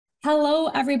Hello,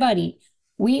 everybody.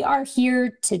 We are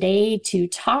here today to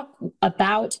talk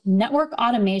about network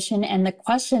automation. And the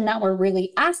question that we're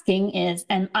really asking is,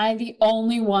 am I the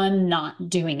only one not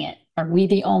doing it? Are we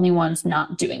the only ones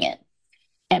not doing it?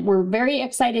 And we're very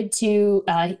excited to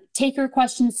take your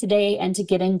questions today and to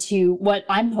get into what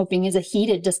I'm hoping is a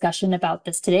heated discussion about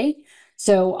this today.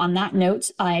 So on that note,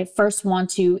 I first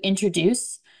want to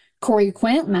introduce Corey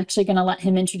Quinn. I'm actually going to let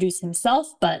him introduce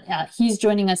himself, but he's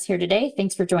joining us here today.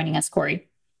 Thanks for joining us, Corey.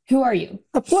 Who are you?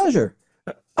 A pleasure.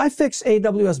 I fix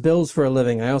AWS bills for a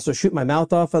living. I also shoot my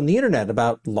mouth off on the internet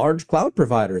about large cloud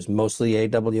providers, mostly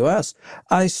AWS.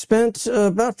 I spent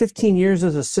about 15 years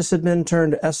as a sysadmin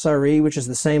turned SRE, which is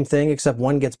the same thing, except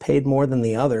one gets paid more than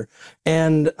the other.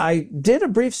 And I did a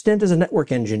brief stint as a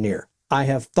network engineer. I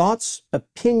have thoughts,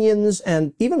 opinions,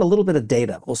 and even a little bit of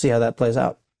data. We'll see how that plays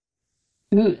out.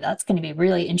 Ooh, that's going to be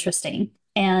really interesting.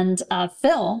 And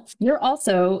Phil, you're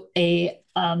also a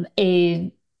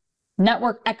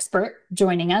network expert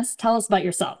joining us. Tell us about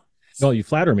yourself. Well, you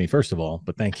flatter me, first of all,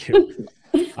 but thank you.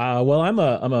 Well, I'm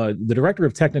the director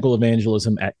of technical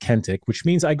evangelism at Kentik, which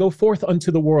means I go forth unto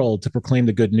the world to proclaim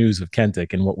the good news of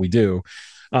Kentik and what we do.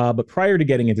 But prior to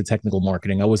getting into technical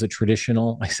marketing, I was a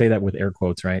traditional, I say that with air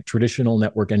quotes, right? Traditional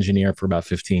network engineer for about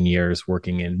 15 years,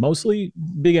 working in mostly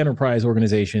big enterprise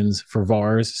organizations for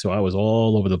VARs. So I was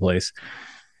all over the place.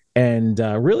 And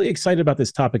really excited about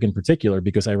this topic in particular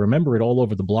because I remember it all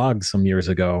over the blog some years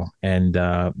ago, and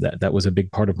that was a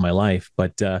big part of my life.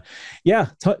 But yeah,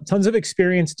 tons of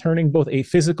experience turning both a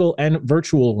physical and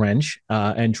virtual wrench,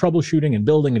 and troubleshooting and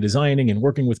building and designing and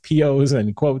working with POs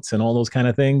and quotes and all those kind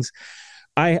of things.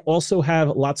 I also have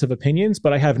lots of opinions,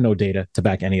 but I have no data to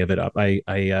back any of it up.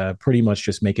 I pretty much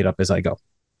just make it up as I go.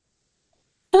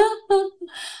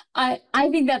 I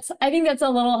think that's a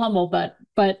little humble,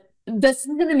 but this is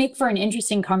going to make for an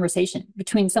interesting conversation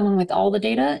between someone with all the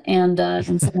data and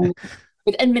someone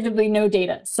with admittedly no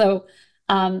data. So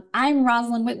I'm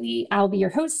Rosalind Whitley. I'll be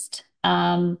your host.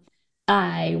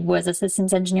 I was a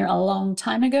systems engineer a long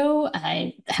time ago.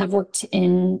 I have worked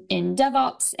in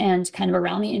DevOps and kind of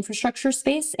around the infrastructure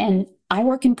space, and I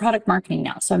work in product marketing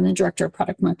now. So I'm the director of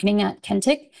product marketing at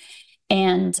Kentik,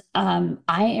 and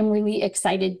I am really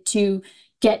excited to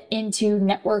get into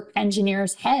network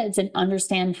engineers' heads and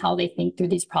understand how they think through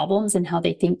these problems and how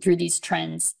they think through these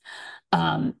trends,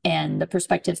 and the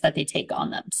perspectives that they take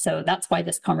on them. So that's why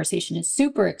this conversation is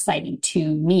super exciting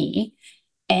to me.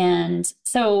 And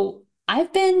so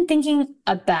I've been thinking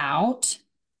about,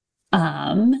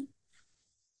 can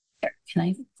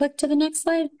I click to the next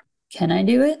slide? Can I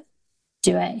do it?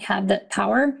 Do I have the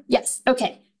power? Yes.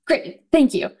 Okay, great.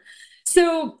 Thank you.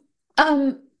 So,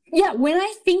 yeah, when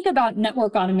I think about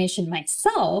network automation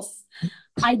myself,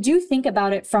 I do think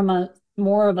about it from a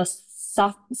more of a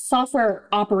software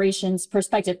operations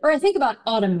perspective, or I think about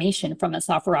automation from a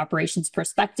software operations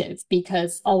perspective,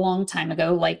 because a long time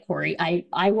ago, like Corey,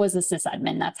 I was a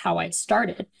sysadmin. That's how I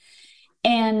started.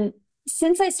 And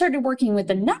since I started working with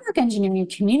the network engineering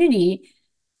community,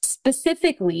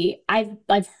 specifically,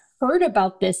 I've heard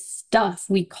about this stuff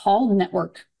we call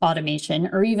network automation,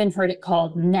 or even heard it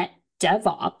called Net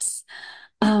DevOps.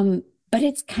 But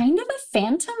it's kind of a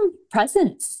phantom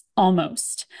presence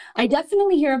almost. I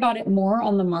definitely hear about it more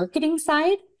on the marketing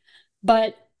side,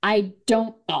 but I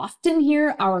don't often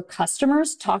hear our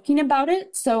customers talking about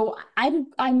it. So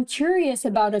I'm curious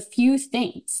about a few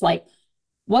things, like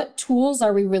what tools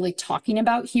are we really talking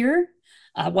about here?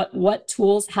 What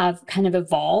tools have kind of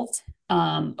evolved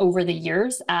over the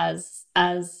years as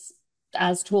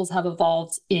tools have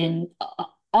evolved in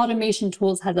automation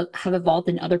tools have evolved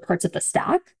in other parts of the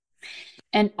stack.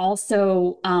 And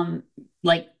also,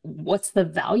 like, what's the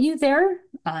value there?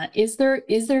 Is there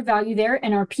value there?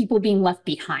 And are people being left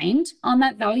behind on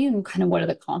that value? And kind of what are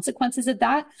the consequences of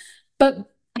that? But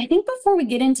I think before we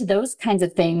get into those kinds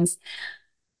of things,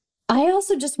 I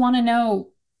also just want to know,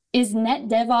 is Net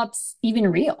DevOps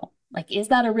even real? Like, is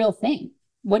that a real thing?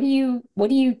 What do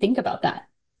you think about that?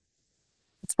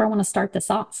 That's where I want to start this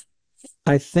off.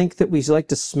 I think that we like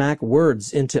to smack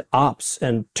words into ops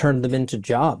and turn them into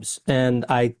jobs. And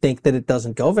I think that it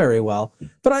doesn't go very well.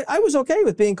 But I was okay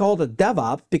with being called a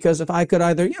DevOps because if I could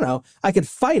either, I could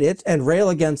fight it and rail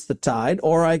against the tide,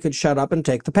 or I could shut up and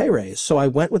take the pay raise. So I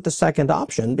went with the second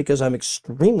option because I'm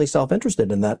extremely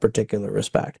self-interested in that particular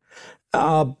respect.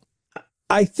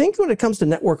 I think when it comes to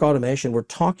network automation, we're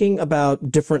talking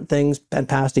about different things and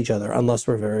past each other unless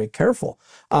we're very careful.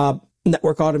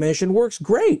 Network automation works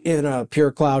great in a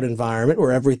pure cloud environment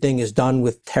where everything is done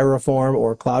with Terraform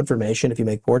or CloudFormation if you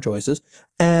make poor choices.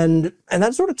 And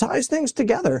that sort of ties things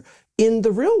together. In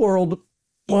the real world,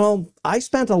 Well, I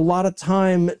spent a lot of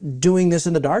time doing this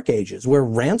in the dark ages where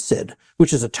Rancid,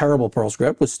 which is a terrible Perl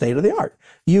script, was state of the art.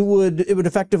 It would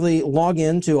effectively log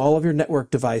into all of your network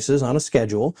devices on a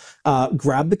schedule,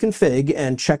 grab the config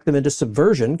and check them into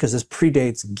Subversion, because this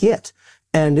predates Git.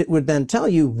 And it would then tell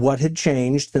you what had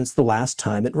changed since the last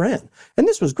time it ran. And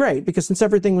this was great because since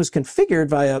everything was configured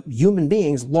via human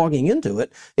beings logging into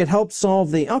it, it helped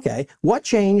solve okay, what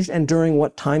changed and during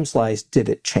what time slice did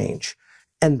it change?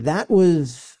 And that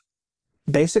was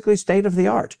basically state of the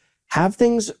art. Have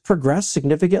things progressed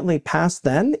significantly past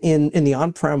then in the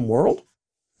on-prem world?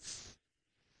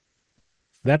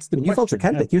 That's the question. You folks are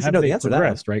Kentik. You should know the answer to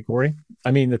that. Right, Corey? I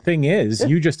mean, the thing is,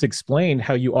 you just explained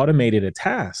how you automated a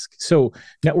task. So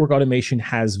network automation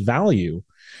has value.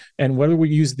 And whether we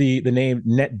use the name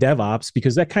Net DevOps,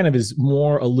 because that kind of is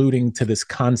more alluding to this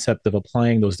concept of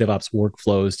applying those DevOps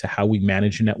workflows to how we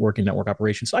manage a network and network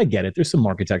operations. So I get it. There's some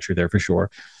architecture there for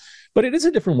sure. But it is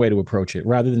a different way to approach it.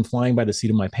 Rather than flying by the seat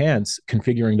of my pants,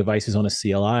 configuring devices on a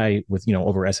CLI with,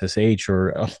 over SSH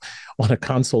or on a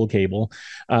console cable,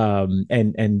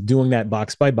 and doing that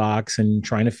box by box and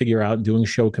trying to figure out doing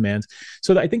show commands.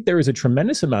 So I think there is a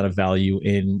tremendous amount of value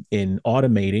in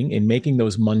automating and making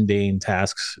those mundane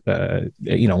tasks,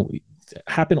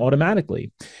 happen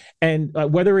automatically. And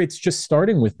whether it's just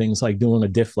starting with things like doing a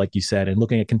diff, like you said, and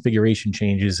looking at configuration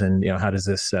changes and, how does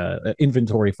this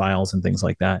inventory files and things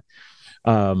like that.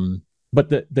 But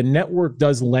the network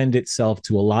does lend itself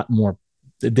to a lot more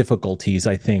difficulties,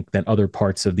 I think, than other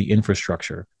parts of the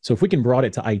infrastructure. So if we can broaden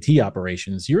it to IT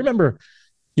operations, you remember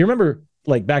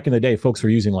like back in the day, folks were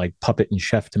using like Puppet and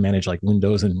Chef to manage like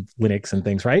Windows and Linux and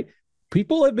things, right?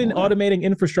 People have been automating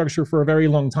infrastructure for a very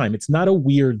long time. It's not a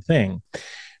weird thing.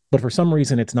 But for some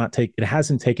reason, it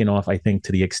hasn't taken off, I think,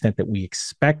 to the extent that we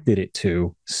expected it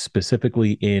to,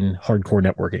 specifically in hardcore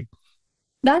networking.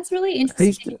 That's really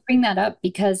interesting to bring that up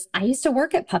because I used to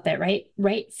work at Puppet,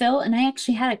 right, Phil? And I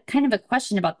actually had a kind of a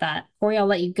question about that. Corey, I'll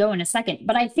let you go in a second.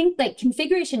 But I think that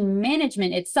configuration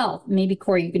management itself, maybe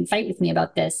Corey, you can fight with me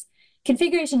about this.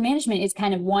 Configuration management is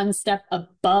kind of one step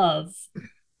above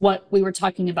what we were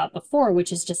talking about before,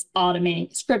 which is just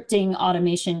automating, scripting,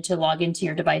 automation to log into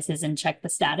your devices and check the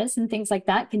status and things like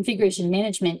that. Configuration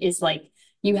management is like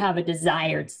you have a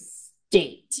desired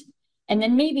state. And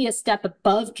then maybe a step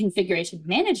above configuration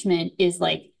management is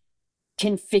like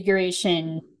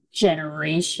configuration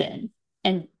generation.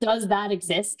 And does that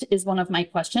exist is one of my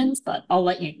questions, but I'll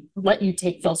let you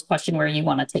take Phil's question where you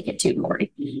want to take it to,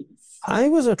 Corey. I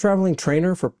was a traveling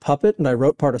trainer for Puppet, and I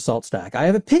wrote part of SaltStack. I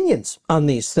have opinions on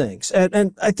these things.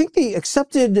 And I think the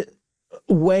accepted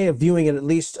way of viewing it, at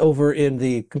least over in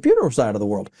the computer side of the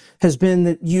world, has been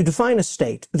that you define a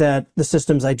state that the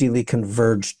systems ideally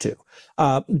converge to.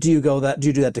 Do you do that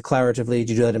declaratively?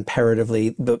 Do you do that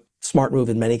imperatively? The smart move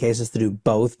in many cases is to do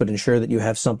both, but ensure that you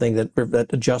have something that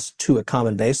adjusts to a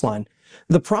common baseline.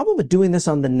 The problem with doing this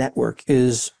on the network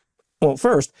is, well,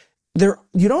 first,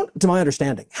 you don't, to my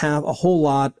understanding, have a whole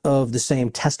lot of the same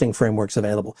testing frameworks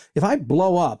available. If I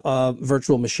blow up a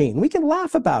virtual machine, we can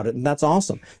laugh about it, and that's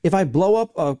awesome. If I blow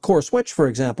up a core switch, for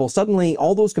example, suddenly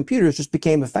all those computers just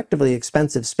became effectively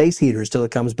expensive space heaters till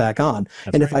it comes back on.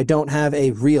 And if I don't have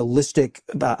a realistic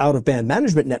out-of-band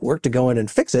management network to go in and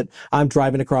fix it, I'm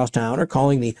driving across town or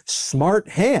calling the smart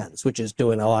hands, which is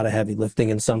doing a lot of heavy lifting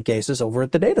in some cases over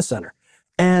at the data center.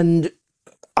 And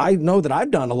I know that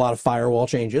I've done a lot of firewall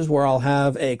changes where I'll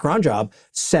have a cron job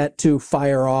set to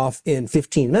fire off in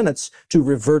 15 minutes to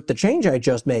revert the change I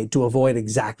just made to avoid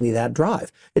exactly that drive.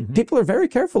 People are very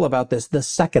careful about this the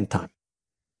second time.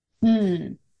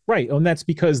 Right. And that's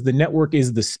because the network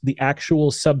is the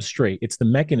actual substrate. It's the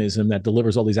mechanism that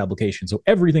delivers all these applications. So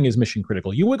everything is mission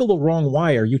critical. You wiggle the wrong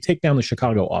wire, you take down the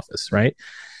Chicago office, right?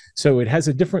 So it has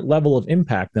a different level of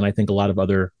impact than I think a lot of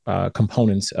other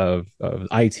components of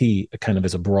IT kind of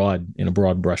as broad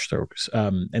brushstrokes.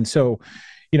 And so,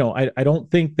 I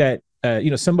don't think that,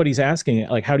 somebody's asking,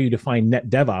 like, how do you define Net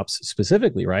DevOps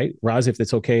specifically, right? Roz, if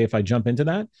it's okay if I jump into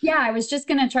that? Yeah, I was just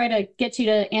going to try to get you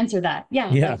to answer that.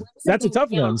 Yeah, that's a tough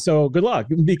one. So good luck,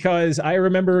 because I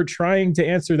remember trying to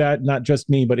answer that, not just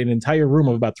me, but an entire room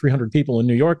of about 300 people in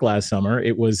New York last summer.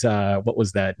 It was, what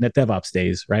was that? Net DevOps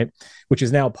Days, right? Which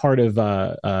is now part of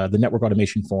the Network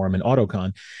Automation Forum and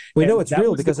AutoCon. We know it's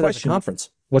real because it has a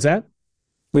conference. What's that?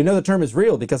 We know the term is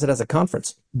real because it has a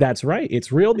conference. That's right.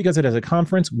 It's real because it has a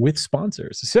conference with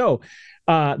sponsors. So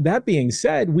that being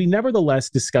said, we nevertheless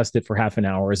discussed it for half an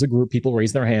hour as a group. People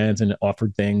raised their hands and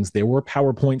offered things. There were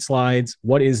PowerPoint slides.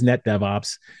 What is Net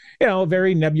DevOps? A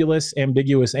very nebulous,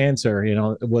 ambiguous answer.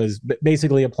 It was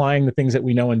basically applying the things that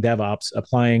we know in DevOps,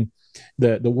 applying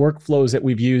the workflows that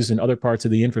we've used in other parts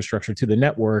of the infrastructure to the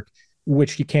network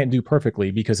which you can't do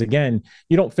perfectly because, again,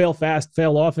 you don't fail fast,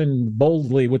 fail often,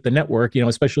 boldly with the network.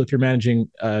 Especially if you're managing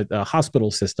a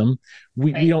hospital system,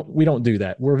 we don't do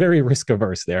that. We're very risk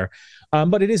averse there.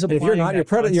 But it is applying. If you're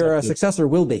not, your successor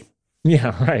will be.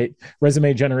 Yeah, right.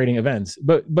 Resume generating events,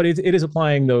 but it is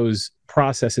applying those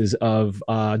processes of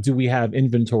do we have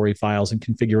inventory files and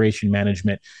configuration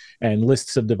management and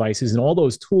lists of devices and all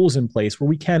those tools in place where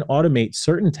we can automate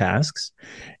certain tasks,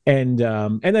 and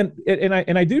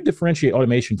I do differentiate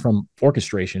automation from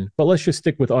orchestration, but let's just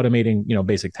stick with automating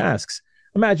basic tasks.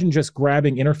 Imagine just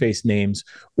grabbing interface names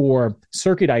or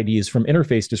circuit IDs from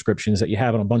interface descriptions that you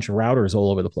have on a bunch of routers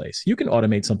all over the place. You can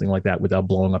automate something like that without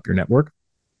blowing up your network.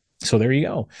 So there you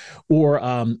go. Or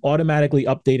automatically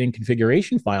updating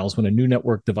configuration files when a new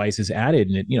network device is added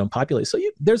and it populates. So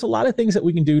there's a lot of things that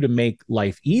we can do to make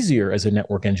life easier as a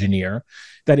network engineer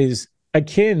that is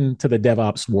akin to the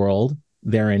DevOps world.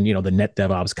 They're in the Net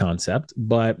DevOps concept,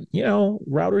 but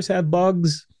routers have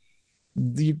bugs.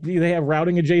 They have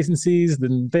routing adjacencies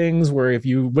and things where if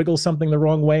you wiggle something the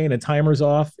wrong way and a timer's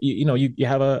off, you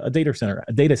have a data center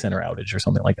outage or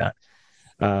something like that.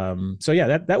 So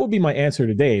yeah, that would be my answer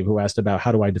to Dave, who asked about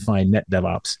how do I define Net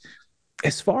DevOps.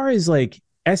 As far as like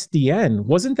SDN,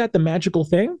 wasn't that the magical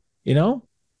thing?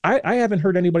 I haven't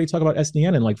heard anybody talk about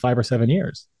SDN in like 5 or 7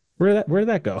 years. Where did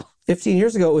that go? 15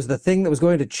 years ago, it was the thing that was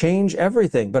going to change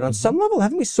everything. But on some level,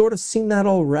 haven't we sort of seen that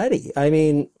already? I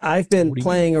mean, I've been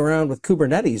playing around with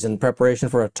Kubernetes in preparation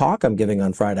for a talk I'm giving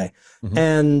on Friday.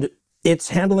 And it's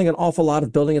handling an awful lot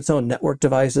of building its own network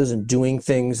devices and doing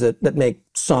things that make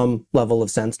some level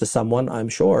of sense to someone, I'm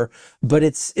sure. But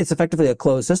it's effectively a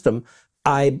closed system.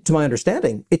 To my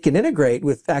understanding, it can integrate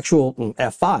with actual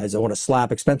F5s. I want to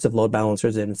slap expensive load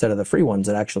balancers in instead of the free ones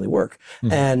that actually work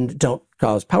and don't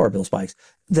cause power bill spikes.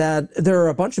 That there are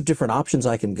a bunch of different options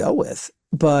I can go with,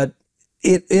 but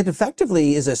it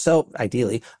effectively is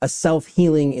ideally a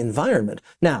self-healing environment.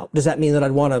 Now, does that mean that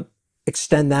I'd want to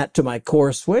extend that to my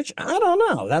core switch? I don't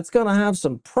know. That's going to have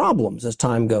some problems as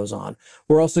time goes on.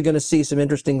 We're also going to see some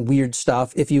interesting weird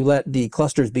stuff if you let the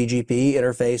cluster's BGP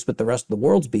interface with the rest of the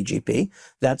world's BGP.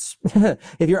 That's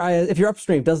if your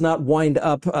upstream does not wind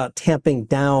up tamping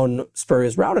down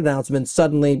spurious route announcements,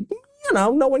 suddenly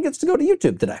no one gets to go to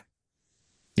YouTube today.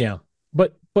 Yeah.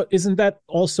 But isn't that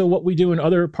also what we do in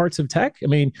other parts of tech? I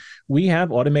mean, we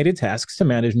have automated tasks to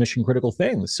manage mission critical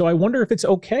things. So I wonder if it's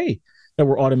okay that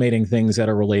we're automating things that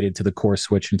are related to the core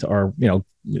switch and to our,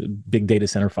 big data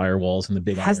center firewalls and the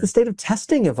big. Has the state of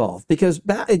testing evolved? Because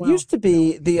it used to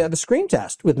be the scream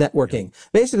test with networking. Yeah.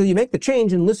 Basically, you make the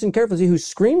change and listen carefully to see who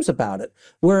screams about it.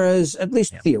 Whereas, at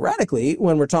least theoretically,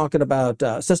 when we're talking about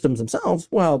systems themselves,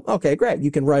 well, okay, great.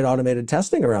 You can write automated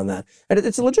testing around that. And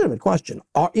it's a legitimate question.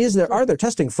 Are there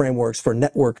testing frameworks for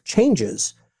network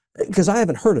changes? Because I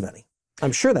haven't heard of any.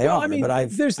 I'm sure they are, but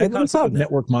there's the concept of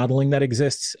network modeling that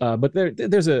exists, but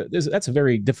that's a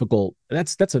very difficult.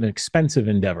 That's an expensive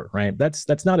endeavor, right?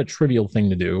 That's not a trivial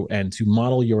thing to do, and to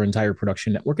model your entire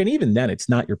production network, and even then, it's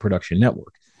not your production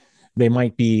network. They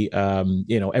might be,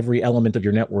 every element of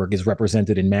your network is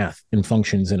represented in math and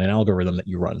functions in an algorithm that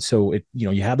you run. So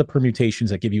you have the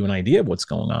permutations that give you an idea of what's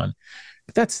going on.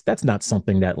 But that's not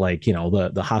something that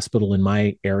the hospital in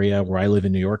my area where I live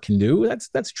in New York can do.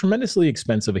 That's tremendously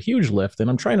expensive, a huge lift, and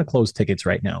I'm trying to close tickets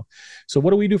right now. So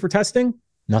what do we do for testing?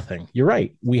 Nothing. You're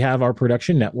right. We have our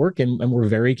production network and we're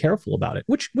very careful about it,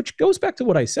 which goes back to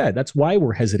what I said. That's why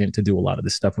we're hesitant to do a lot of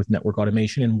this stuff with network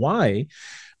automation and why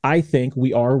I think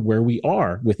we are where we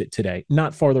are with it today.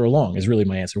 Not farther along is really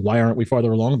my answer. Why aren't we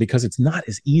farther along? Because it's not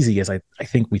as easy as I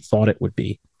think we thought it would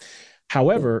be.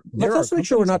 However, let's also make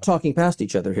sure we're not talking past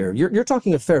each other here. You're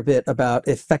talking a fair bit about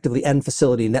effectively end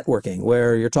facility networking,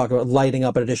 where you're talking about lighting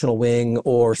up an additional wing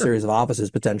or series of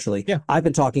offices potentially. Yeah. I've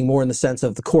been talking more in the sense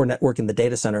of the core network in the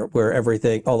data center, where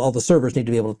everything, all the servers need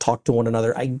to be able to talk to one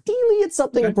another. Ideally, it's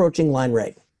something approaching line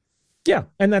rate. Yeah,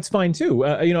 and that's fine too.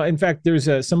 In fact, there's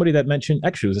somebody that mentioned,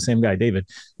 actually it was the same guy, Dave.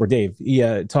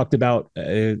 He talked about,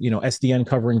 SDN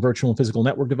covering virtual and physical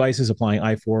network devices, applying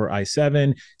I4,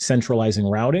 I7, centralizing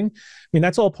routing. I mean,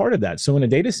 that's all part of that. So in a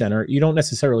data center, you don't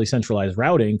necessarily centralize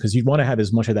routing because you'd want to have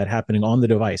as much of that happening on the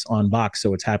device, on box,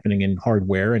 so it's happening in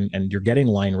hardware and you're getting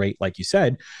line rate, like you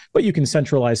said, but you can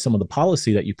centralize some of the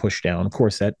policy that you push down. Of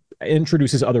course, that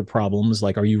introduces other problems,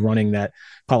 like are you running that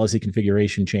policy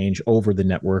configuration change over the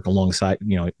network alongside,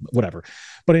 whatever.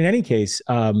 But in any case,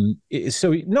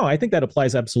 so no, I think that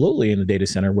applies absolutely in the data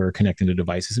center where we're connecting to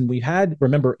devices. And we had,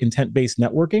 remember, intent-based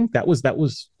networking. That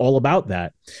was all about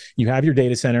that. You have your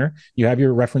data center, you have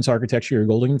your reference architecture, your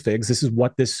golden figs. This is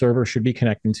what this server should be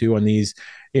connecting to on these,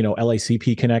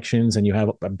 LACP connections. And you have,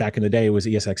 back in the day, it was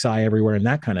ESXi everywhere and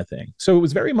that kind of thing. So it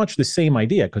was very much the same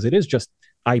idea, because it is just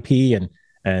IP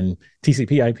and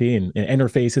TCP IP and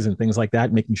interfaces and things like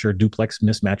that, making sure duplex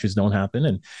mismatches don't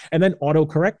happen, and then auto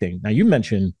correcting. Now you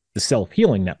mentioned the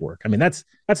self-healing network. I mean, that's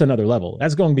another level.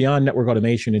 That's going beyond network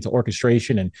automation into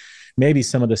orchestration and maybe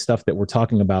some of the stuff that we're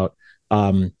talking about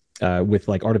with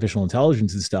like artificial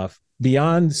intelligence and stuff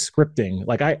beyond scripting.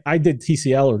 Like I did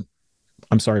TCL, or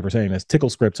I'm sorry for saying this,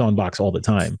 tickle scripts on Box all the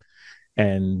time,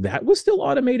 and that was still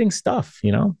automating stuff,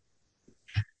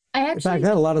 Actually, back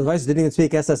then, a lot of devices didn't even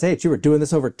speak SSH. You were doing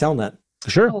this over Telnet.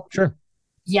 Sure.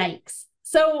 Yikes.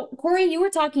 So Corey, you were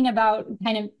talking about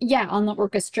kind of, on the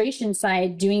orchestration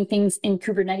side, doing things in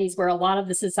Kubernetes where a lot of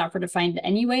this is software defined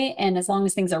anyway. And as long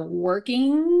as things are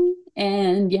working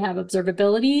and you have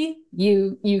observability,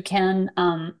 you can,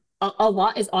 a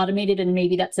lot is automated, and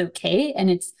maybe that's okay. And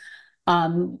it's,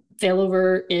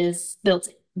 failover is built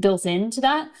into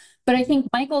that. But I think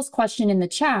Michael's question in the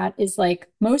chat is like,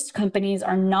 most companies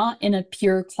are not in a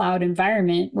pure cloud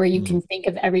environment where you can think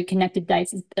of every connected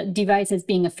device as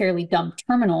being a fairly dumb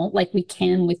terminal, like we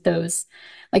can with those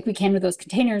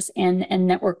containers and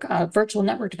network virtual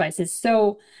network devices.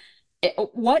 So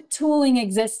what tooling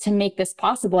exists to make this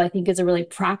possible, I think, is a really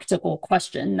practical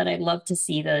question that I'd love to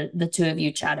see the two of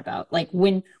you chat about. Like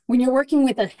when you're working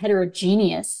with a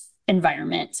heterogeneous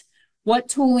environment, what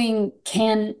tooling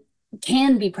can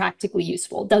be practically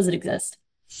useful? Does it exist?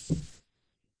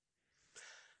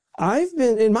 I've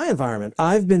been in my environment,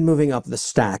 I've been moving up the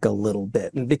stack a little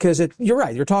bit, and because you're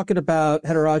right, you're talking about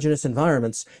heterogeneous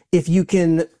environments. If you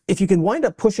can wind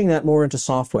up pushing that more into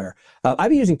software, I've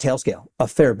been using Tailscale a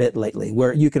fair bit lately,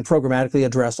 where you can programmatically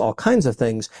address all kinds of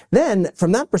things. Then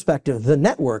from that perspective, the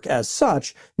network as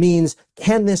such means,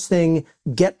 can this thing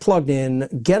get plugged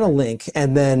in, get a link,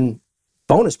 and then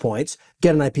bonus points,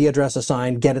 get an IP address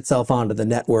assigned, get itself onto the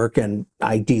network, and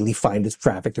ideally find its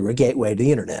traffic through a gateway to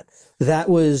the internet. That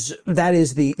is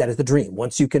the dream.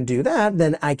 Once you can do that,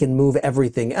 then I can move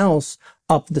everything else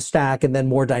up the stack and then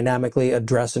more dynamically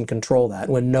address and control that.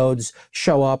 When nodes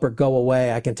show up or go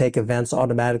away, I can take events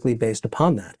automatically based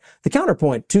upon that. The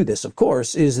counterpoint to this, of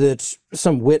course, is that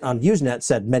some wit on Usenet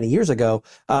said many years ago,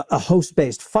 a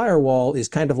host-based firewall is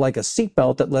kind of like a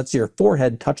seatbelt that lets your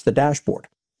forehead touch the dashboard.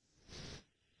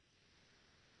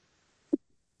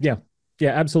 Yeah,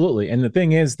 absolutely. And the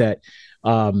thing is that,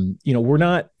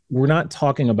 we're not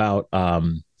talking about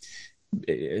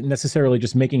necessarily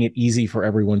just making it easy for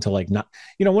everyone to like not,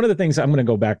 one of the things, I'm going to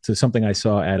go back to something I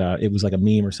saw at it was like a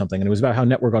meme or something, and it was about how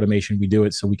network automation, we do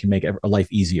it so we can make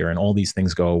life easier and all these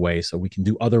things go away so we can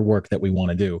do other work that we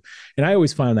want to do. And I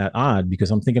always find that odd,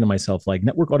 because I'm thinking to myself, like,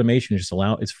 network automation is just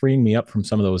it's freeing me up from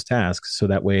some of those tasks so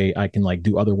that way I can like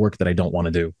do other work that I don't want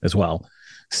to do as well.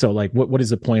 So like, what is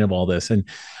the point of all this? And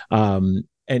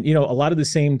a lot of the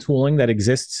same tooling that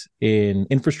exists in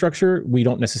infrastructure, we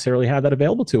don't necessarily have that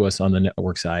available to us on the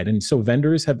network side. And so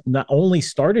vendors have not only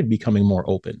started becoming more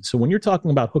open. So when you're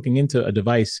talking about hooking into a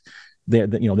device,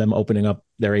 them opening up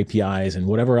their APIs and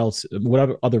whatever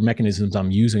other mechanisms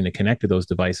I'm using to connect to those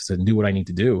devices and do what I need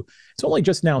to do, it's only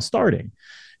just now starting.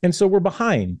 And so we're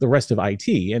behind the rest of IT.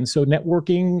 And so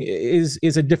networking is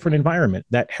a different environment.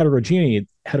 That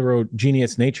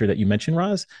heterogeneous nature that you mentioned,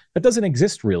 Roz, that doesn't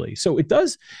exist really. So it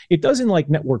does in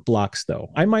like network blocks though.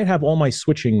 I might have all my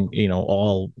switching,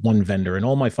 all one vendor, and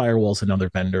all my firewalls another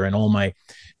vendor, and all my,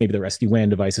 maybe they're SD-WAN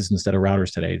devices instead of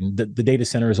routers today. And the data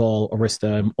center is all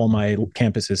Arista, all my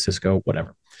campuses, Cisco,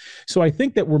 whatever. So I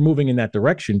think that we're moving in that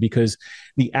direction because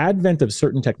the advent of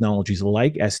certain technologies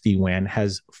like SD-WAN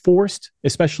has forced,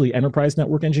 especially enterprise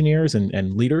network engineers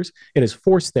and leaders, it has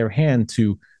forced their hand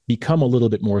to become a little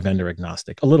bit more vendor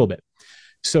agnostic, a little bit.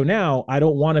 So now I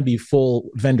don't want to be full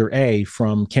vendor A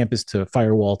from campus to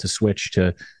firewall to switch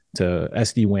to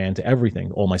SD-WAN to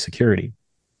everything, all my security.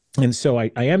 And so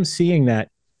I am seeing that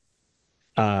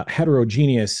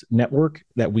heterogeneous network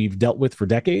that we've dealt with for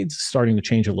decades starting to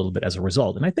change a little bit as a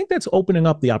result. And I think that's opening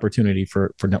up the opportunity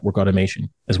for network automation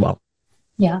as well.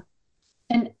 Yeah.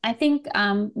 And I think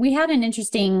we had an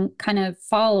interesting kind of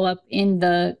follow-up in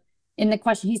the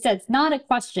question. He said it's not a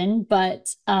question,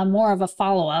 but more of a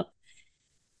follow-up.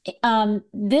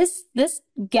 This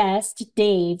guest,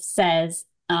 Dave, says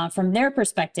from their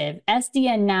perspective,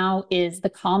 SDN now is the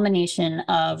combination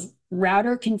of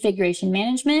router configuration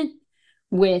management,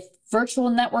 with virtual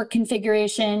network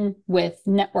configuration, with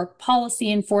network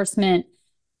policy enforcement,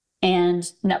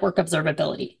 and network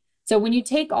observability. So when you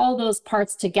take all those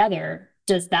parts together,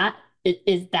 is that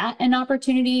an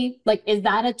opportunity? Like, is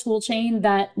that a tool chain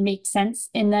that makes sense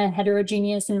in the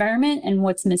heterogeneous environment, and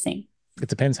what's missing? It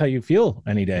depends how you feel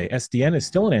any day. SDN is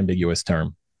still an ambiguous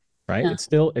term, right? Yeah.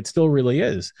 It still really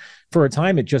is. For a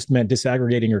time, it just meant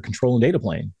disaggregating your control and data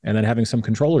plane and then having some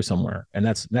controller somewhere. And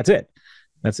that's it.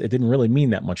 It didn't really mean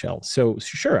that much else. So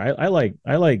sure, I like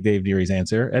Dave Deary's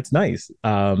answer. That's nice.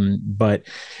 But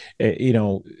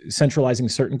centralizing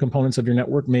certain components of your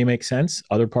network may make sense.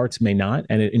 Other parts may not,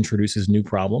 and it introduces new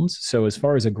problems. So as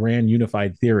far as a grand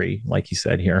unified theory, like he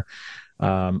said here,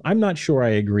 I'm not sure I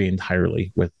agree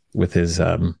entirely with his.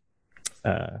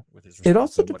 It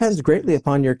also depends greatly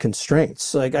upon your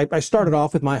constraints. Like I started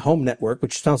off with my home network,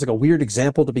 which sounds like a weird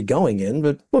example to be going in,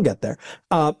 but we'll get there,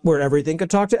 where everything could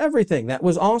talk to everything. That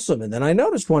was awesome. And then I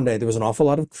noticed one day there was an awful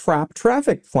lot of crap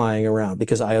traffic flying around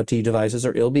because IoT devices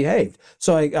are ill-behaved.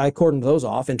 So I cordoned those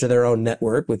off into their own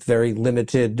network with very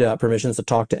limited permissions to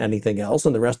talk to anything else.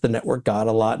 And the rest of the network got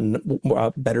a lot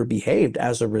better behaved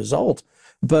as a result.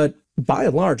 But by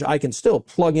and large, I can still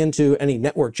plug into any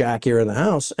network jack here in the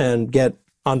house and get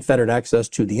unfettered access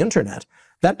to the internet.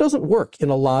 That doesn't work in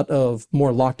a lot of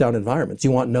more locked down environments.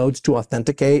 You want nodes to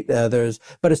authenticate.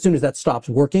 But as soon as that stops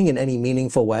working in any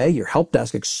meaningful way, your help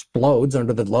desk explodes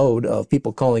under the load of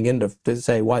people calling in to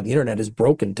say why the internet is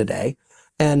broken today.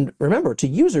 And remember, to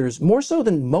users, more so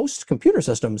than most computer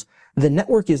systems, the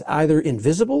network is either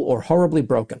invisible or horribly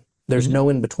broken. There's no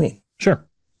in between. Sure.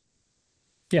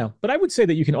 Yeah, but I would say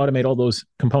that you can automate all those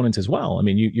components as well. I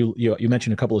mean, you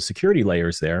mentioned a couple of security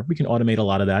layers there. We can automate a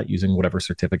lot of that using whatever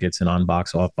certificates and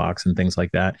on-box, off-box, and things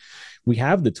like that. We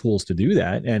have the tools to do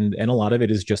that, and a lot of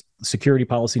it is just security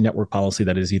policy, network policy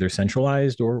that is either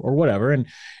centralized or whatever. And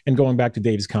going back to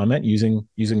Dave's comment, using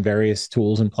various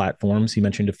tools and platforms, he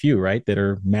mentioned a few, right, that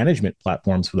are management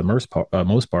platforms for the most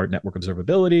part, network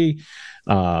observability,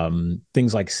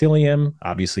 things like Cilium,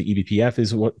 obviously eBPF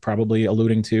is what probably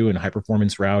alluding to, and high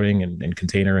performance routing and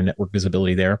container and network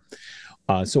visibility there.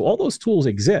 So all those tools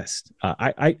exist.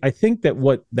 I think that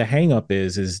what the hang up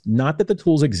is not that the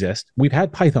tools exist. We've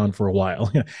had Python for a while.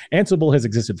 Ansible has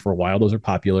existed for a while. Those are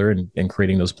popular in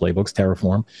creating those playbooks.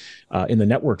 Terraform in the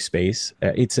network space,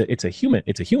 it's a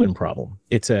human problem.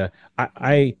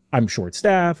 I'm short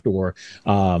staffed, or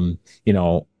I'm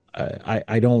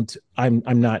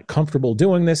not comfortable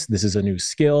doing this. This is a new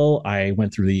skill. I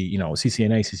went through the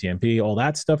CCNA, CCNP, all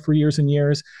that stuff for years and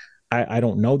years. I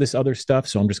don't know this other stuff,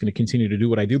 so I'm just going to continue to do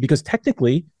what I do, because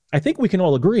technically, I think we can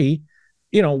all agree,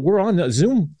 we're on a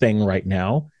Zoom thing right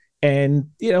now, and,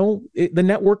 the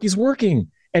network is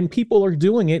working, and people are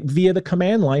doing it via the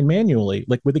command line manually,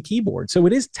 like with a keyboard. So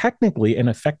it is technically an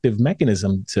effective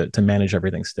mechanism to manage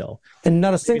everything still. And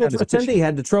not a single attendee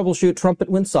had to troubleshoot Trumpet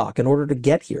Windsock in order to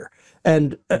get here.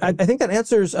 And I think that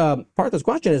answers part of this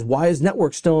question is, why is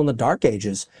network still in the dark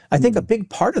ages? I think a big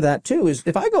part of that, too, is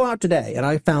if I go out today and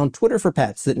I found Twitter for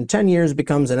Pets that in 10 years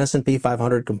becomes an S&P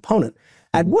 500 component,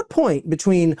 at what point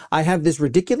between I have this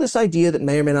ridiculous idea that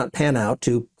may or may not pan out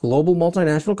to global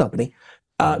multinational company,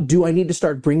 do I need to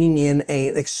start bringing in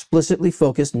an explicitly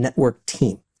focused network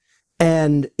team?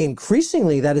 And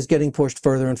increasingly, that is getting pushed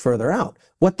further and further out.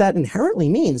 What that inherently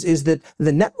means is that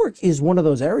the network is one of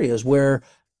those areas where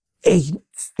a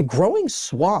growing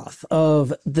swath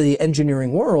of the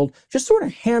engineering world just sort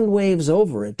of hand waves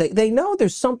over it. They know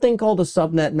there's something called a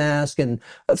subnet mask, and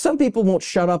some people won't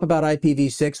shut up about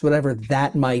IPv6, whatever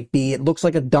that might be. It looks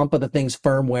like a dump of the thing's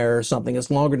firmware or something. It's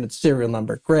longer than its serial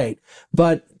number. Great.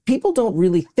 But people don't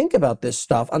really think about this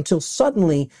stuff until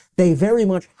suddenly they very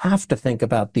much have to think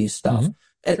about these stuff. Mm-hmm.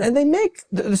 And they make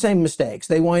the same mistakes.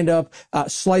 They wind up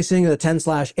slicing the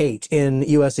 10/8 in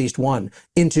US East 1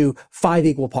 into 5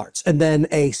 equal parts. And then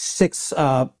a 6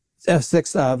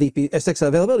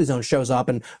 availability zone shows up,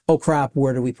 and oh crap,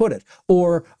 where do we put it?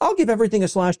 Or I'll give everything a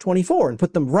 /24 and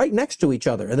put them right next to each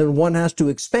other. And then one has to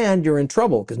expand, you're in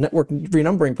trouble, because network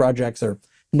renumbering projects are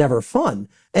never fun.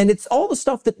 And it's all the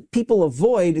stuff that people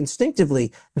avoid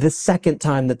instinctively the second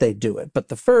time that they do it. But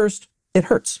the first, it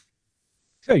hurts.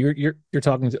 So you're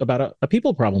talking about a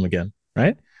people problem again,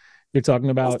 right? You're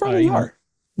talking about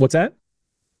what's that?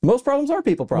 Most problems are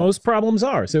people problems. Most problems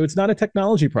are. So it's not a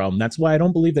technology problem. That's why I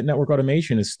don't believe that network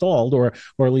automation is stalled, or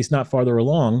at least not farther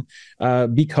along,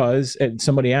 because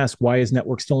somebody asked, why is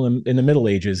network still in the Middle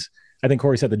Ages? I think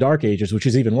Corey said the dark ages, which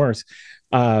is even worse.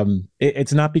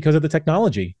 It's not because of the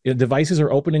technology. Devices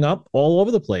are opening up all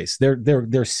over the place.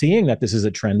 They're seeing that this is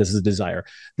a trend, this is a desire.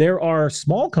 There are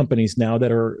small companies now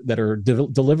that are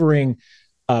delivering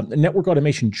network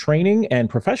automation training and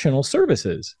professional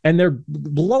services, and they're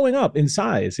blowing up in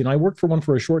size. I worked for one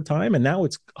for a short time, and now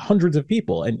it's hundreds of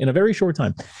people, and in a very short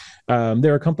time.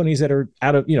 There are companies that are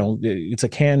out of, it's a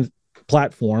canned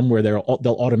platform where they'll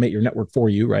automate your network for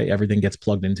you, right? Everything gets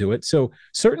plugged into it. So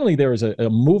certainly there is a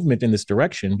movement in this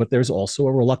direction, but there's also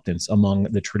a reluctance among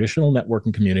the traditional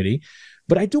networking community.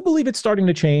 But I do believe it's starting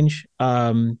to change.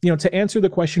 To answer the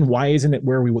question, why isn't it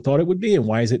where we thought it would be, and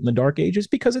why is it in the dark ages?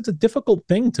 Because it's a difficult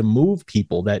thing to move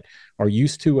people that are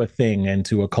used to a thing and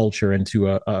to a culture and to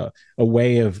a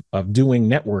way of doing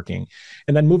networking,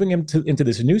 and then moving them into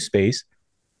this new space.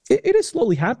 It is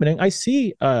slowly happening. I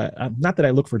see, not that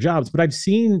I look for jobs, but I've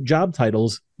seen job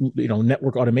titles,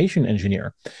 network automation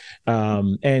engineer.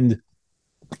 And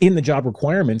in the job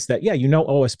requirements that,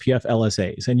 OSPF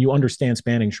LSAs, and you understand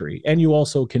spanning tree, and you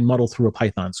also can muddle through a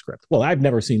Python script. Well, I've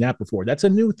never seen that before. That's a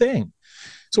new thing.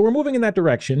 So we're moving in that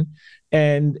direction,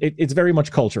 and it's very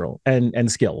much cultural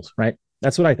and skills, right?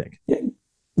 That's what I think. Yeah.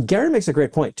 Gary makes a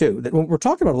great point, too, that when we're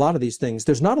talking about a lot of these things,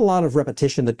 there's not a lot of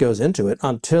repetition that goes into it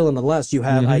until and unless you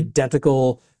have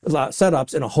identical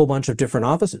setups in a whole bunch of different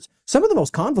offices. Some of the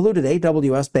most convoluted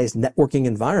AWS-based networking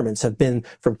environments have been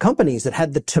from companies that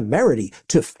had the temerity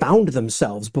to found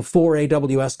themselves before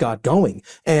AWS got going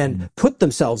and put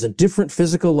themselves in different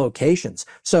physical locations.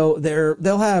 So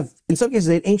they'll have, in some cases,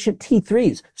 they had ancient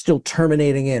T3s still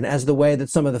terminating in as the way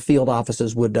that some of the field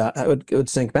offices would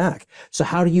sync back. So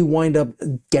how do you wind up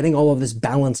getting all of this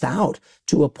balanced out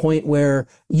to a point where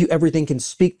everything can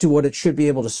speak to what it should be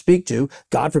able to speak to?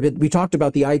 God forbid, we talked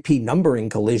about the IP numbering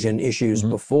collision issues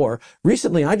before.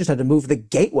 Recently, I just had to move the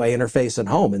gateway interface at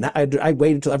home, and I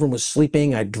waited until everyone was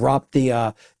sleeping. I dropped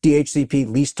the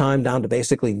DHCP lease time down to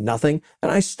basically nothing,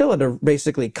 and I still had to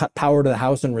basically cut power to the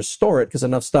house and restore it because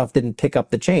enough stuff didn't pick up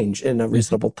the change in a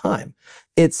reasonable time.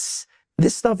 This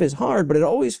stuff is hard, but it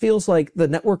always feels like the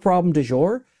network problem du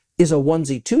jour is a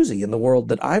onesie-twosie in the world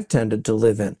that I've tended to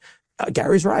live in.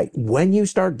 Gary's right. When you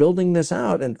start building this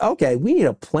out, and okay, we need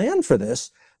a plan for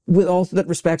this with all that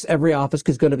respects every office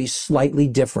is going to be slightly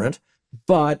different,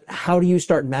 but how do you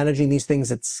start managing these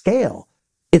things at scale?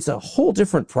 It's a whole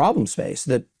different problem space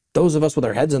that those of us with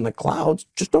our heads in the clouds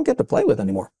just don't get to play with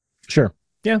anymore. Sure.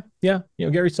 Yeah.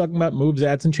 Gary's talking about moves,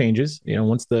 adds, and changes.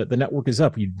 Once the network is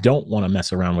up, you don't want to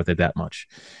mess around with it that much.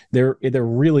 There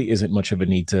really isn't much of a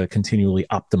need to continually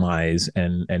optimize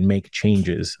and make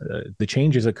changes. The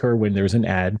changes occur when there's an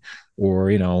ad,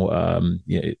 or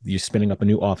you're spinning up a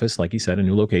new office, like you said, a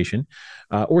new location,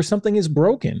 or something is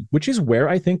broken, which is where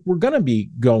I think we're going to be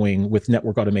going with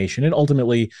network automation, and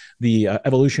ultimately the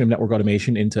evolution of network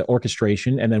automation into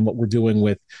orchestration, and then what we're doing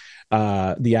with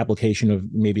the application of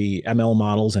maybe ML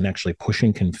models and actually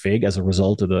pushing config as a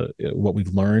result of what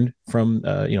we've learned from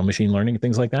machine learning and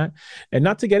things like that. And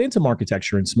not to get into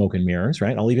architecture and smoke and mirrors,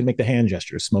 right? I'll even make the hand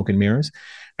gestures, smoke and mirrors.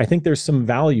 I think there's some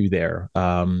value there,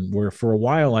 where for a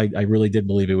while I really did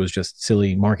believe it was just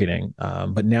silly marketing,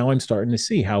 but now I'm starting to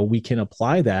see how we can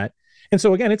apply that. And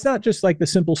so again, it's not just like the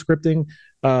simple scripting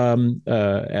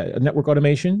network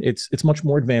automation. It's much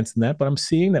more advanced than that, but I'm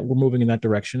seeing that we're moving in that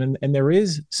direction. And there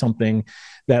is something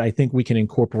that I think we can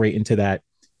incorporate into that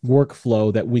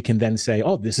workflow that we can then say,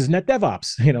 oh, this is Net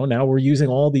DevOps. Now we're using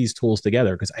all these tools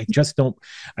together, because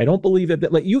I don't believe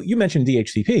that like you mentioned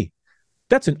DHCP.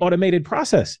 That's an automated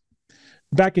process.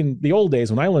 Back in the old days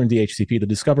when I learned DHCP, the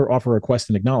discover, offer, request,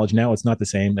 and acknowledge, now it's not the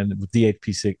same. And with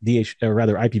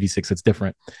IPv6, it's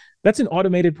different. That's an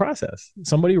automated process.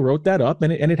 Somebody wrote that up,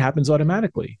 and it happens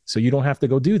automatically. So you don't have to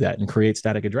go do that and create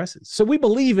static addresses. So we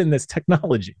believe in this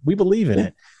technology. We believe in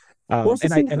it.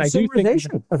 And I do think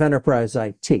of enterprise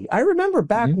IT. I remember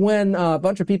back when a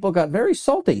bunch of people got very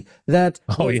salty that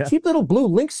cheap little blue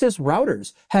Linksys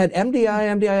routers had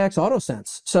MDI, MDIX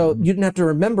AutoSense. So you didn't have to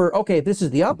remember, okay, if this is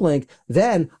the uplink,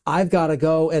 then I've got to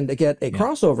go and get a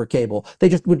crossover cable. They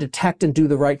just would detect and do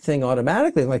the right thing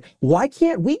automatically. Like, why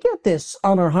can't we get this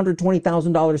on our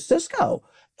 $120,000 Cisco?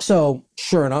 So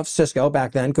sure enough, Cisco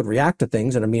back then could react to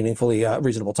things in a meaningfully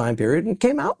reasonable time period and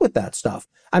came out with that stuff.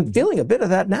 I'm feeling a bit of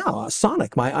that now.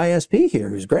 Sonic, my ISP here,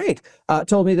 who's great,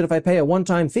 told me that if I pay a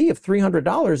one-time fee of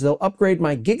 $300, they'll upgrade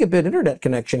my gigabit internet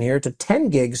connection here to 10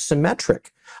 gigs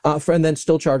symmetric, and then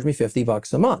still charge me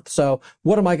 $50 a month. So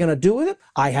what am I going to do with it?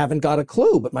 I haven't got a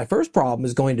clue, but my first problem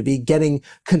is going to be getting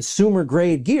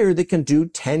consumer-grade gear that can do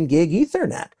 10 gig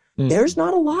Ethernet. There's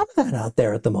not a lot of that out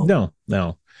there at the moment.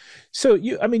 No. So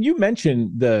I mean, you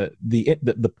mentioned the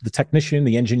technician,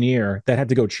 the engineer that had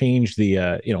to go change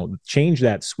change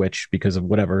that switch because of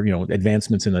whatever,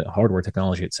 advancements in the hardware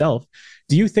technology itself.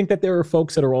 Do you think that there are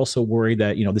folks that are also worried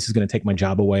that, this is going to take my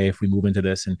job away if we move into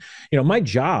this? And, my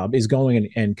job is going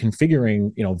and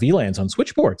configuring, VLANs on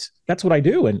switchboards. That's what I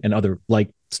do, and other like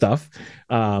stuff.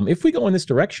 If we go in this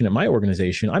direction at my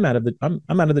organization, I'm out of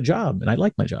the job, and I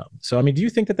like my job. So, I mean, do you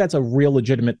think that that's a real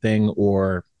legitimate thing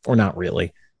or not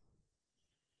really?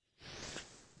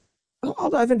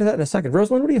 I'll dive into that in a second.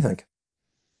 Rosalind, what do you think?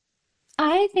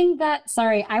 I think that,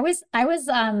 sorry, I was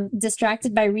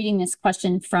distracted by reading this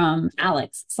question from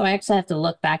Alex. So I actually have to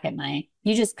look back at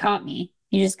you just caught me.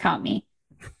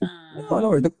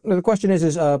 No, the question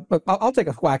is I'll take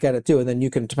a whack at it too, and then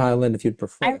you can pile in if you'd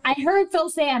prefer. I heard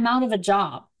Phil say I'm out of a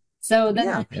job. So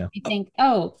then you think,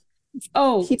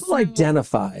 people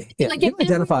identify. Yeah, like people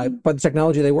identify by the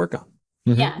technology they work on.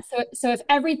 Mm-hmm. Yeah. So if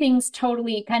everything's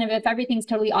totally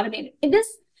automated,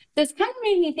 this kind of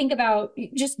made me think about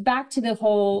just back to the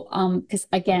whole, because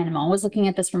again, I'm always looking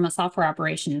at this from a software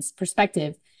operations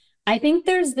perspective. I think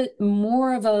there's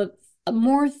more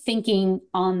thinking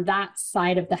on that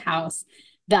side of the house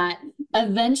that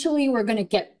eventually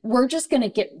we're just going to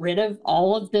get rid of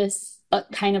all of this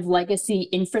kind of legacy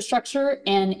infrastructure.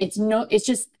 And it's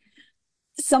just,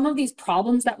 some of these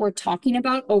problems that we're talking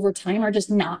about over time are just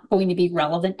not going to be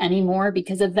relevant anymore,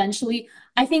 because eventually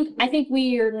I think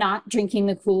we are not drinking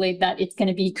the Kool-Aid that it's going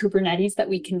to be Kubernetes that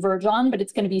we converge on, but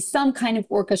it's going to be some kind of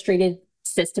orchestrated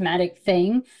systematic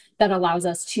thing that allows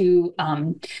us to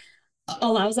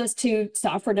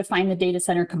software define the data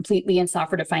center completely and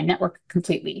software define network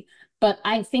completely. But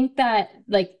I think that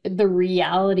like the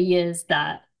reality is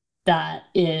that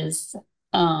is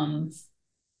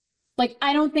like,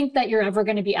 I don't think that you're ever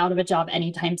going to be out of a job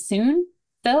anytime soon,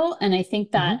 Phil. And I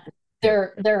think that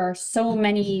there are so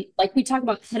many, like we talk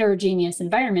about heterogeneous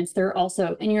environments, you're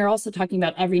also talking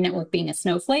about every network being a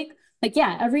snowflake. Like,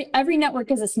 yeah, every network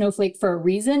is a snowflake for a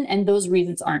reason, and those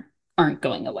reasons aren't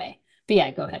going away. But yeah,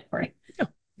 go ahead, Corey.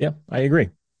 Yeah, I agree.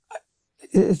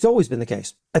 It's always been the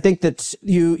case. I think that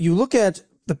you look at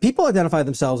the people identify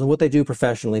themselves and what they do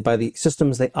professionally by the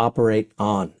systems they operate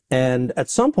on. And at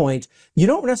some point, you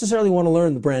don't necessarily want to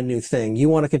learn the brand new thing. You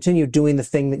want to continue doing the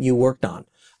thing that you worked on.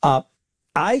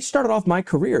 I started off my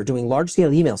career doing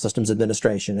large-scale email systems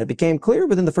administration. It became clear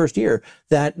within the first year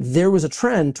that there was a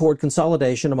trend toward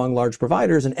consolidation among large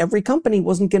providers, and every company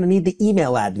wasn't going to need the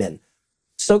email admin.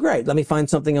 So great, let me find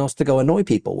something else to go annoy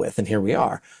people with, and here we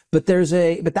are. But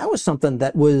that was something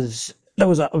that was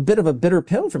a bit of a bitter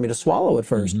pill for me to swallow at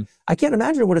first. Mm-hmm. I can't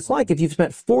imagine what it's like if you've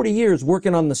spent 40 years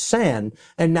working on the SAN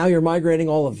and now you're migrating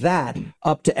all of that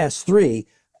up to S3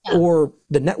 or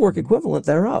the network equivalent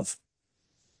thereof.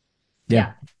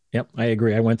 Yeah. Yep, I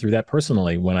agree. I went through that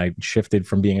personally when I shifted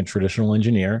from being a traditional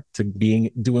engineer to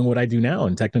doing what I do now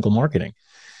in technical marketing.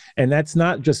 And that's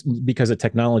not just because a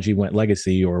technology went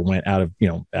legacy or went out of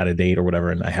date or whatever,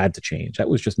 and I had to change. That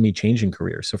was just me changing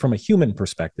careers. So from a human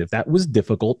perspective, that was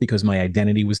difficult because my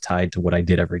identity was tied to what I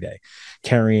did every day,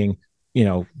 carrying,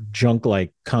 junk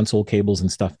like console cables and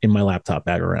stuff in my laptop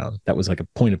bag around. That was like a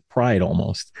point of pride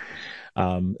almost.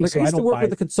 I used to work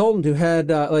with a consultant who had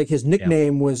his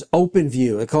nickname was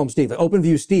OpenView. I call him Steve.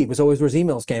 OpenView Steve was always where his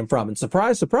emails came from. And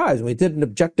surprise, surprise, when we did an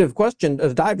objective question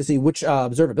dive to see which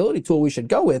observability tool we should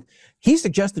go with, he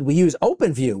suggested we use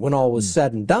OpenView when all was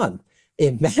said and done.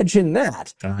 Imagine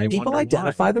that. People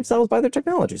identify themselves by their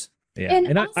technologies. Yeah,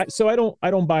 and also, I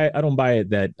don't buy it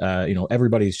that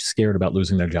everybody's scared about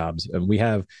losing their jobs. We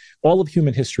have all of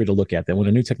human history to look at. That when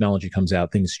a new technology comes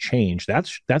out, things change.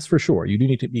 That's for sure. You do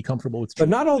need to be comfortable with. But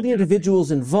not all the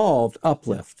individuals involved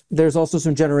uplift. There's also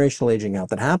some generational aging out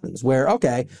that happens. Where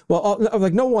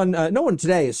no one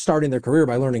today is starting their career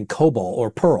by learning COBOL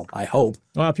or Perl. I hope.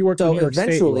 Well, if you work so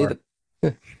eventually.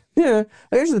 Yeah,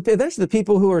 eventually the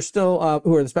people who are still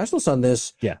who are the specialists on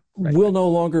this will no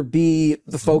longer be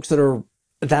the folks that are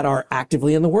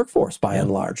actively in the workforce by and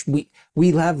large. We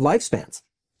have lifespans.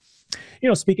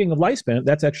 Speaking of lifespan,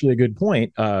 that's actually a good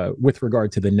point with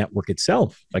regard to the network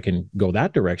itself. I can go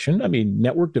that direction. I mean,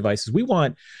 network devices, we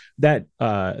want that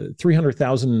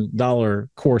 $300,000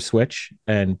 core switch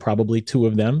and probably two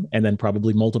of them, and then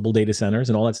probably multiple data centers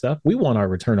and all that stuff. We want our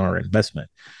return on our investment.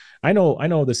 I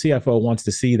know the CFO wants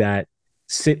to see that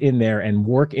sit in there and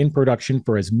work in production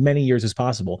for as many years as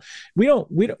possible. We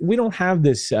don't have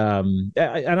this, and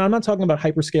I'm not talking about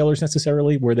hyperscalers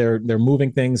necessarily, where they're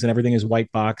moving things and everything is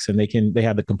white box and they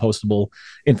have the compostable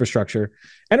infrastructure.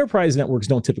 Enterprise networks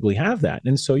don't typically have that,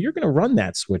 and so you're going to run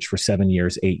that switch for 7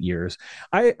 years, 8 years.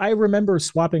 I remember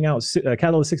swapping out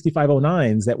Catalyst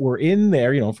 6509s that were in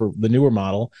there, for the newer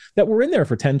model, that were in there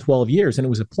for 10, 12 years, and it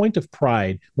was a point of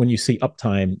pride when you see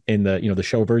uptime in the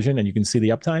show version, and you can see the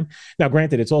uptime. Now,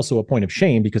 granted, it's also a point of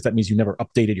shame because that means you never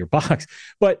updated your box.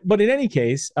 But in any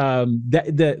case,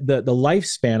 the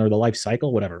lifespan or the life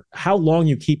cycle, whatever, how long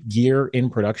you keep gear in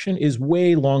production is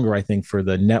way longer, I think, for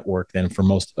the network than for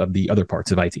most of the other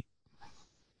parts of IT.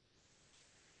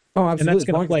 Oh, absolutely. And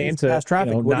that's going to play into fast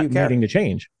traffic. Not needing to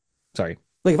change. Sorry.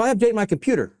 Like if I update my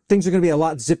computer, things are going to be a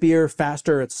lot zippier,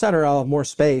 faster, et cetera. I'll have more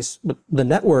space. But the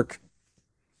network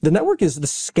is the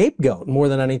scapegoat more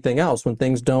than anything else when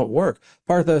things don't work.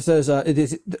 Partha says,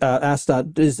 is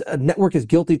a network is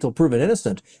guilty till proven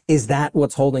innocent. Is that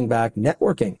what's holding back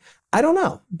networking? I don't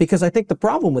know, because I think the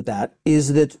problem with that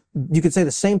is that you could say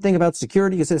the same thing about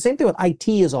security. You could say the same thing with IT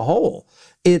as a whole.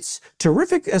 It's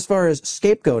terrific as far as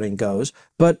scapegoating goes,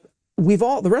 but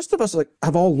the rest of us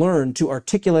have all learned to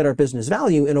articulate our business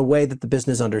value in a way that the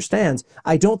business understands.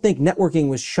 I don't think networking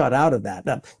was shut out of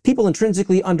that. People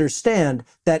intrinsically understand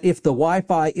that if the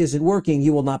Wi-Fi isn't working,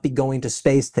 you will not be going to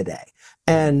space today.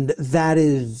 And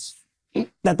that's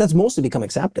mostly become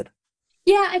accepted.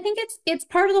 Yeah, I think it's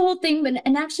part of the whole thing. But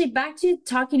and actually back to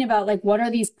talking about like what are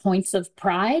these points of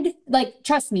pride? Like,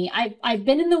 trust me, I've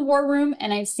been in the war room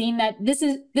and I've seen that this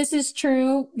is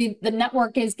true. The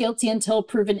network is guilty until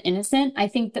proven innocent. I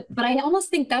think that, but I almost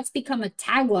think that's become a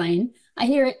tagline. I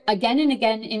hear it again and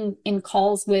again in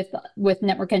calls with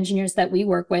network engineers that we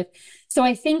work with. So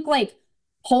I think like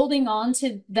holding on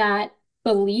to that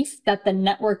belief that the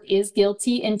network is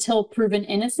guilty until proven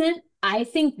innocent, I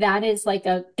think that is like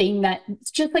a thing that,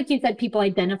 just like you said, people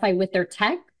identify with their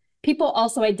tech. People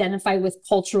also identify with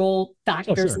cultural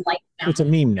factors like that. It's a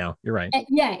meme now. You're right.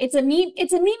 Yeah, it's a meme.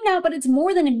 It's a meme now, but it's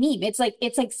more than a meme. It's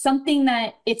like something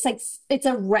that it's like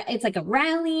a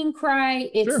rallying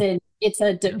cry. It's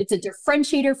a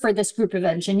differentiator for this group of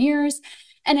engineers.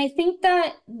 And I think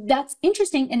that that's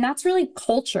interesting, and that's really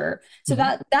culture. So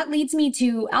that leads me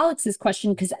to Alex's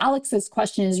question, because Alex's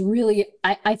question is really,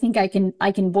 I think I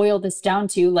can boil this down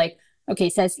to like, okay,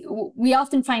 says we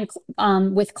often find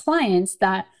with clients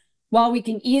that while we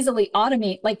can easily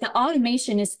automate, like the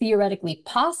automation is theoretically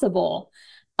possible,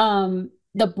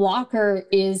 the blocker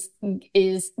is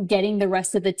getting the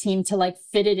rest of the team to like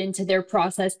fit it into their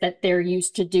process that they're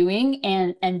used to doing,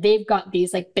 and they've got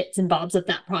these like bits and bobs of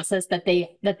that process that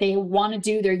they want to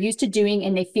do, they're used to doing,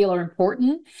 and they feel are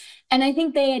important. And I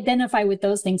think they identify with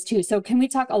those things too. So can we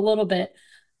talk a little bit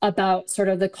about sort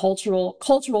of the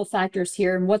cultural factors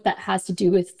here and what that has to do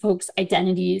with folks'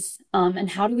 identities,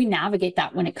 and how do we navigate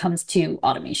that when it comes to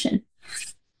automation?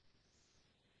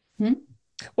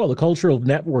 Well, the culture of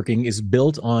networking is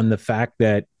built on the fact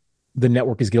that the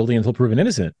network is guilty until proven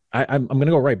innocent. I'm going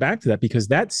to go right back to that because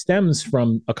that stems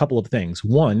from a couple of things.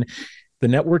 One, the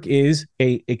network is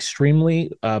a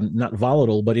extremely not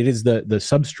volatile, but it is the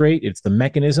substrate. It's the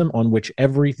mechanism on which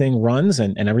everything runs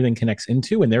and everything connects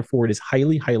into, and therefore it is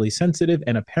highly, highly sensitive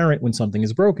and apparent when something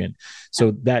is broken.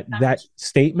 So that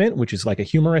statement, which is like a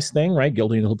humorous thing, right?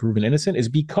 Guilty until proven innocent, is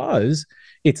because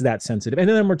it's that sensitive. And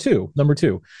then number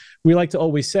two, we like to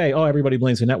always say, oh, everybody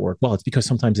blames the network. Well, it's because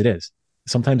sometimes it is.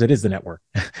 Sometimes it is the network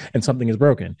and something is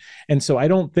broken. And so I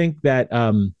don't think it's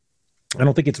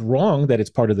wrong that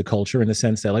it's part of the culture in the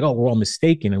sense that like, oh, we're all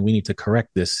mistaken and we need to correct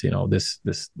this,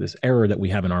 this error that we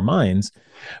have in our minds.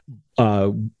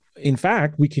 In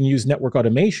fact, we can use network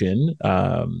automation,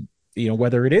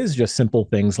 whether it is just simple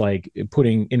things like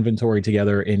putting inventory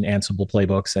together in Ansible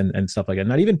playbooks and stuff like that,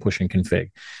 not even pushing config,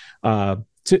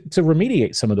 to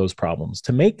remediate some of those problems,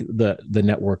 to make the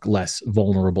network less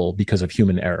vulnerable because of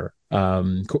human error.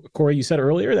 Corey, you said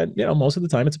earlier that most of the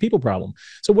time it's a people problem.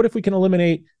 So what if we can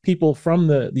eliminate people from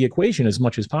the equation as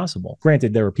much as possible?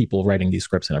 Granted, there are people writing these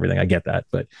scripts and everything. I get that,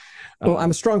 but well,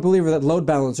 I'm a strong believer that load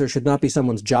balancer should not be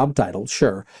someone's job title,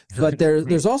 sure, but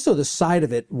there's also the side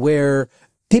of it where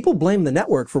people blame the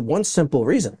network for one simple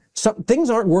reason. Some things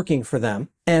aren't working for them,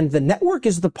 and the network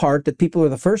is the part that people are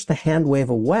the first to hand wave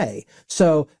away.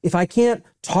 So if I can't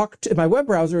if my web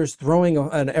browser is throwing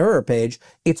an error page,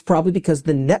 it's probably because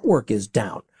the network is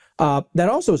down. That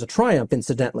also is a triumph,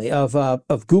 incidentally,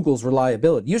 of Google's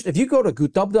reliability. If you go to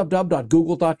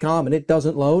www.google.com and it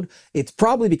doesn't load, it's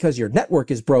probably because your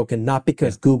network is broken, not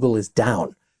because Google is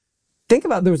down. think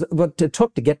about there was what it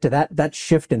took to get to that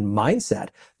shift in mindset.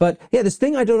 But yeah, this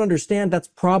thing I don't understand, that's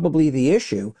probably the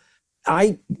issue.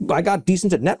 I got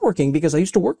decent at networking because I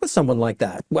used to work with someone like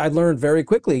that. I learned very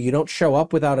quickly you don't show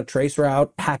up without a trace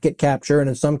route, packet capture, and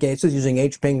in some cases using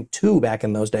HPing 2 back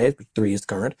in those days, 3 is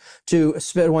current, to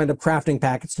wind up crafting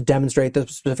packets to demonstrate the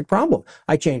specific problem.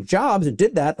 I changed jobs and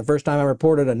did that the first time I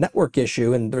reported a network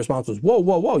issue, and the response was, whoa,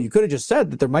 whoa, whoa, you could have just said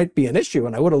that there might be an issue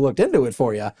and I would have looked into it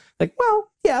for you. Like,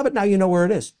 well, yeah, but now you know where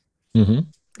it is. Mm-hmm.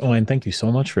 Oh, and thank you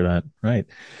so much for that. Right.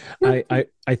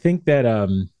 I think that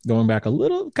going back a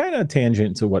little kind of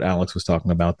tangent to what Alex was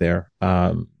talking about there,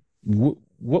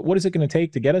 what is it going to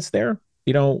take to get us there?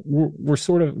 You know, we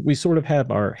sort of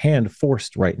have our hand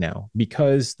forced right now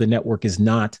because the network is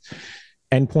not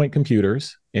endpoint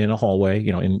computers in a hallway,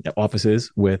 you know, in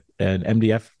offices with an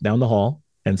MDF down the hall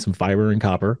and some fiber and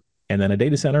copper, and then a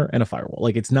data center and a firewall.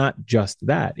 Like, it's not just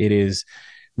that. It is.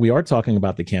 We are talking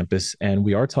about the campus, and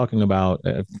we are talking about,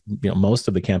 most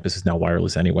of the campus is now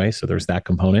wireless anyway. So there's that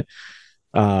component.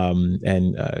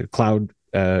 And cloud,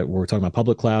 we're talking about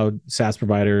public cloud, SaaS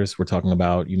providers. We're talking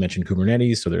about, you mentioned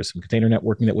Kubernetes. So there's some container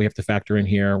networking that we have to factor in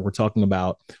here. We're talking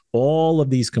about all of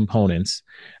these components.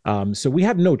 So we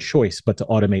have no choice but to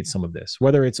automate some of this,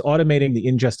 whether it's automating the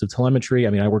ingest of telemetry. I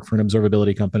mean, I work for an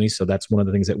observability company, so that's one of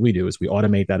the things that we do is we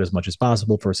automate that as much as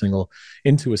possible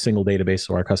into a single database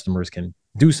so our customers can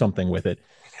do something with it.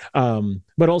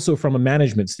 But also from a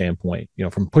management standpoint,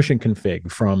 from pushing config,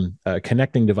 from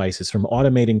connecting devices, from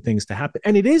automating things to happen.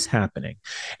 And it is happening.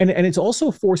 And it's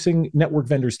also forcing network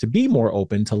vendors to be more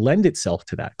open, to lend itself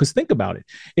to that. Because think about it.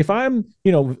 If I'm,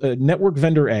 network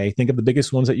vendor A, think of the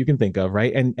biggest ones that you can think of,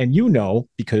 right? And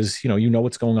because, you know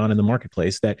what's going on in the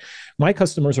marketplace, that my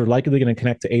customers are likely going to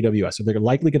connect to AWS, or they're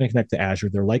likely going to connect to Azure.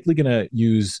 They're likely going to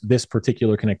use this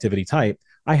particular connectivity type.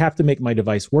 I have to make my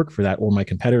device work for that, or my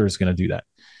competitor is going to do that.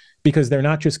 Because they're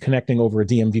not just connecting over a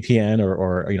DMVPN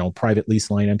or private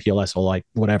lease line, MPLS, or like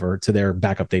whatever, to their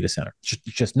backup data center. It's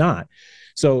just not.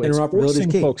 So it's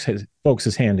forcing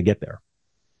folks' hand to get there.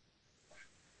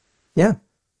 Yeah,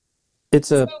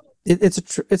 it's a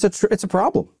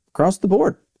problem across the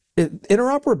board.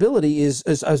 Interoperability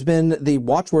has been the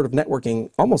watchword of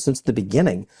networking almost since the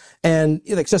beginning. And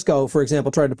like Cisco, for example,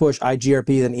 tried to push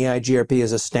IGRP and EIGRP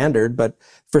as a standard, but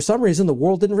for some reason the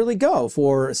world didn't really go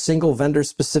for single vendor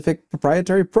specific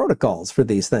proprietary protocols for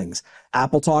these things.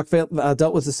 Apple Talk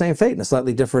dealt with the same fate in a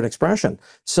slightly different expression.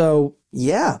 So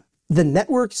yeah, the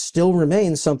network still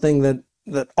remains something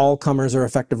that all comers are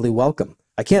effectively welcome.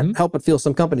 I can't help but feel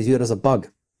some companies view it as a bug.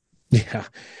 Yeah,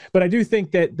 but I do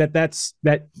think that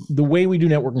the way we do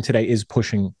networking today is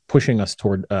pushing us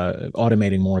toward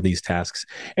automating more of these tasks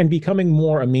and becoming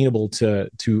more amenable to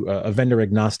a vendor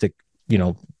agnostic,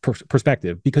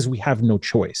 perspective, because we have no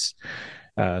choice.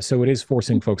 So it is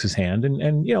forcing folks' hand,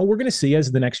 and we're going to see,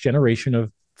 as the next generation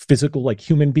of physical, like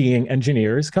human being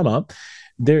engineers come up,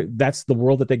 that's the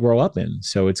world that they grow up in.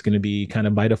 So it's going to be kind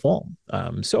of by default.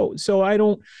 So I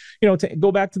don't, to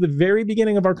go back to the very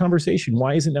beginning of our conversation,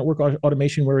 why isn't network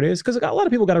automation where it is? Because a lot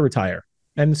of people got to retire.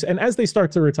 And as they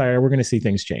start to retire, we're going to see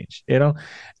things change,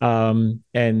 And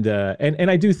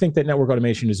I do think that network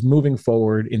automation is moving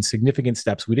forward in significant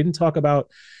steps. We didn't talk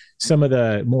about some of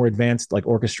the more advanced, like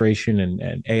orchestration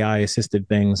and AI assisted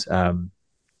things,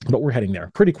 but we're heading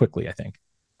there pretty quickly, I think.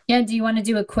 Yeah, do you want to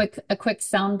do a quick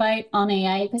soundbite on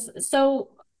AI? So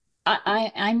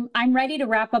I'm ready to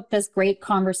wrap up this great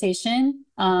conversation.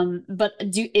 But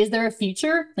is there a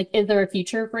future? Like, is there a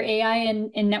future for AI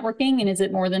in networking? And is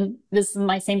it more than, this is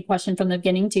my same question from the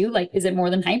beginning too, like, is it more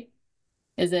than hype?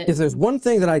 If there's one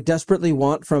thing that I desperately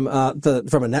want from a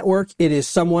network, it is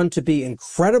someone to be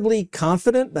incredibly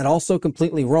confident but also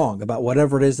completely wrong about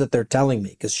whatever it is that they're telling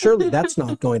me, because surely that's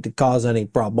not going to cause any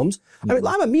problems. I mean,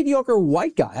 I'm a mediocre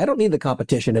white guy. I don't need the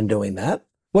competition in doing that.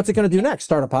 What's it going to do next?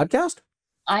 Start a podcast?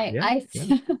 I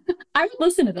would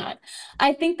listen to that.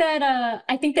 I think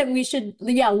that we should,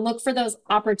 look for those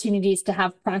opportunities to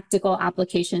have practical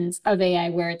applications of AI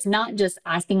where it's not just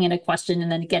asking it a question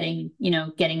and then getting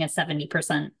a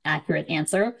 70% accurate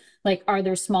answer. Like, are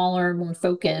there smaller, more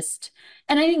focused?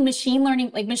 And I think machine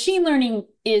learning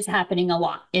is happening a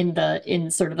lot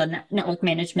in sort of the network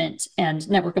management and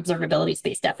network observability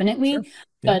space, definitely. Sure.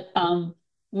 Yeah. But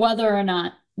whether or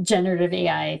not generative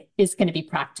AI is going to be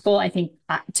practical, I think,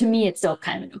 to me, it's still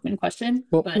kind of an open question.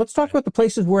 Well, let's talk about the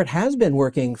places where it has been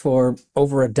working for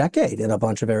over a decade in a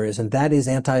bunch of areas, and that is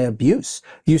anti-abuse.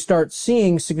 You start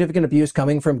seeing significant abuse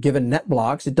coming from given net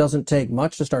blocks. It doesn't take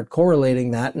much to start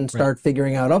correlating that and start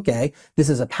figuring out, okay, this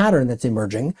is a pattern that's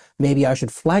emerging. Maybe I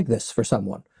should flag this for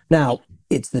someone. Now,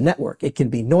 it's the network. It can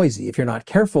be noisy. If you're not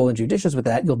careful and judicious with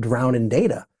that, you'll drown in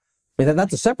data. I mean,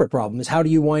 that's a separate problem, is how do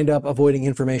you wind up avoiding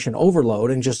information overload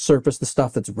and just surface the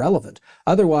stuff that's relevant?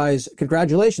 Otherwise,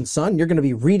 congratulations, son, you're going to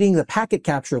be reading the packet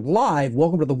capture live.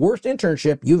 Welcome to the worst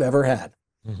internship you've ever had.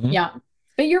 Yeah,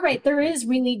 but you're right. There is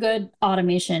really good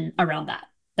automation around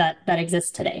that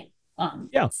exists today.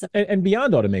 And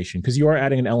beyond automation, because you are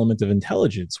adding an element of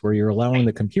intelligence where you're allowing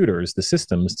the computers, the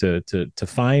systems to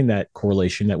find that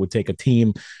correlation that would take a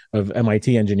team of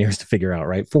MIT engineers to figure out,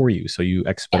 right, for you. So you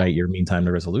expedite your mean time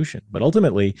to resolution. But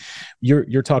ultimately,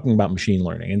 you're talking about machine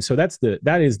learning, and so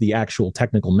that is the actual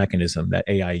technical mechanism that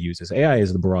AI uses. AI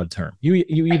is the broad term. You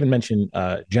even mentioned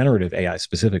generative AI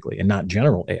specifically, and not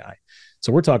general AI.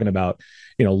 So we're talking about,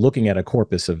 looking at a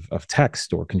corpus of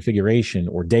text or configuration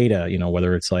or data,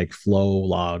 whether it's like flow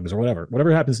logs or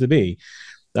whatever it happens to be,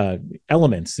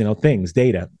 elements, things,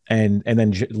 data, and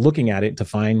then looking at it to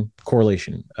find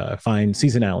correlation, find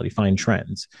seasonality, find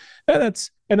trends, and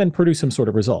then produce some sort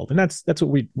of result. And that's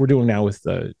what we're doing now with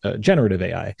generative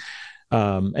AI.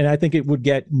 And I think it would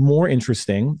get more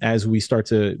interesting as we start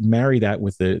to marry that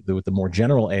with the more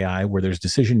general AI, where there's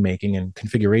decision making and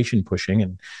configuration pushing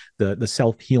and the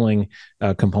self-healing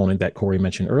component that Corey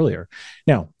mentioned earlier.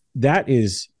 Now, that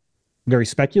is very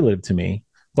speculative to me,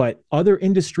 but other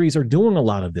industries are doing a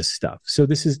lot of this stuff. So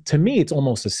this is, to me, it's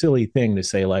almost a silly thing to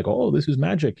say like, oh, this is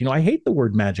magic. I hate the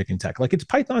word magic in tech. Like, it's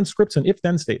Python scripts and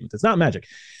if-then statements. It's not magic.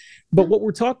 But what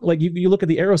we're talking, like you look at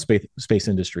the aerospace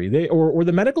industry, or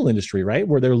the medical industry, right,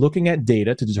 where they're looking at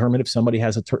data to determine if somebody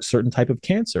has a certain type of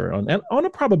cancer on a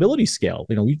probability scale.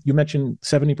 You mentioned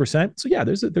 70%. So yeah,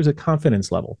 there's a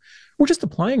confidence level. We're just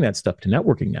applying that stuff to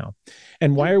networking now.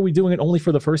 And why are we doing it only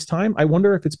for the first time? I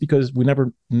wonder if it's because we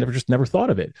never thought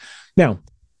of it. Now,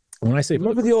 when I say,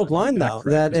 remember the old line though,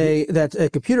 that a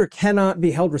computer cannot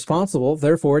be held responsible,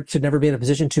 therefore it should never be in a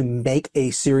position to make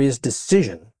a serious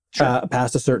decision.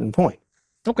 Past a certain point.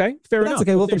 Okay, fair enough.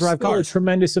 Okay, we'll drive cars. A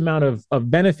tremendous amount of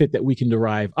benefit that we can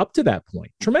derive up to that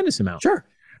point. Tremendous amount. Sure.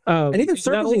 And even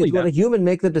surfacing is when a human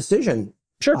make the decision.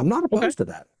 Sure. I'm not opposed to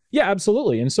that. Yeah,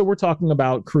 absolutely. And so we're talking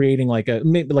about creating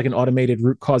maybe an automated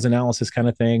root cause analysis kind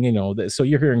of thing, so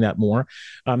you're hearing that more.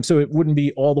 So it wouldn't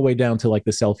be all the way down to like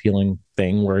the self-healing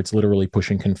thing where it's literally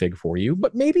pushing config for you,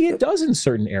 but maybe it does in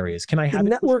certain areas. Can I have the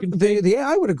network? The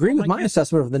AI would agree with my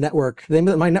assessment of the network.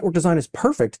 My network design is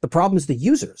perfect. The problem is the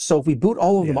users. So if we boot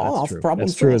all of them off,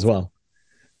 problems. That's true as well.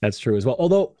 That's true as well.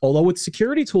 Although with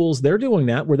security tools, they're doing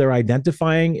that where they're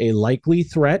identifying a likely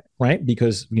threat, right?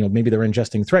 Because maybe they're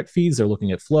ingesting threat feeds, they're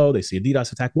looking at flow, they see a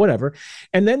DDoS attack, whatever,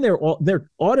 and then they're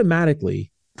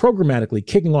automatically, programmatically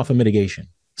kicking off a mitigation.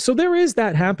 So there is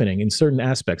that happening in certain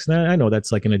aspects. Now I know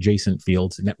that's like an adjacent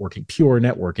field to networking, pure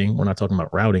networking. We're not talking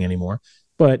about routing anymore,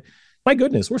 but my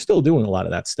goodness, we're still doing a lot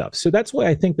of that stuff. So that's why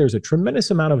I think there's a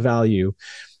tremendous amount of value,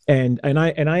 and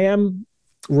I am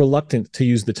reluctant to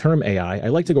use the term AI. I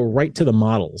like to go right to the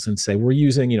models and say we're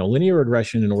using linear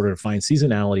regression in order to find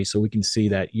seasonality, so we can see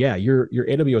that your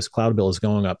AWS cloud bill is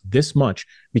going up this much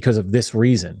because of this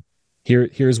reason.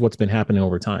 Here's what's been happening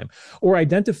over time, or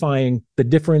identifying the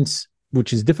difference,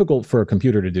 which is difficult for a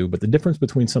computer to do, but the difference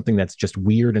between something that's just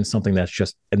weird and something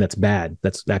that's bad,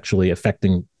 that's actually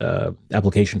affecting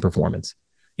application performance.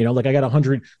 Like I got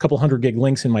couple hundred gig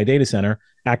links in my data center,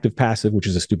 active passive, which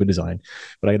is a stupid design,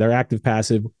 but they're active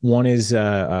passive. One is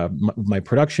my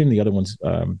production, the other one's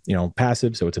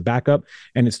passive, so it's a backup,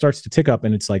 and it starts to tick up,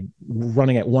 and it's like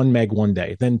running at 1 meg one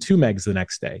day, then 2 megs the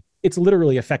next day. It's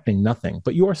literally affecting nothing,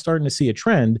 but you are starting to see a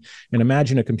trend. And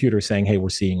imagine a computer saying, "Hey, we're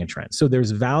seeing a trend." So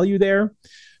there's value there.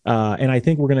 And I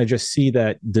think we're going to just see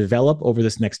that develop over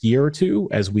this next year or two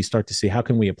as we start to see how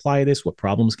can we apply this, what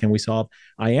problems can we solve.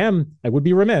 I would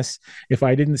be remiss if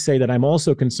I didn't say that I'm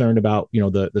also concerned about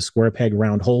the square peg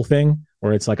round hole thing,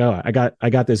 where it's like, oh, I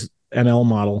got this ML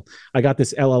model, I got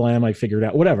this LLM, I figured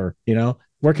out whatever,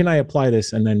 where can I apply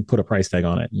this and then put a price tag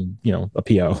on it and a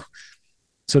PO.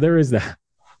 So there is that.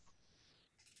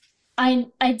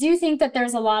 I do think that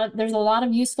there's a lot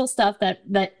of useful stuff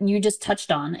that you just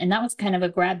touched on, and that was kind of a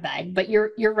grab bag. But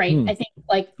you're right. I think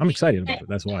I'm excited about it.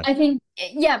 That's why. I think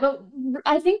but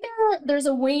I think there's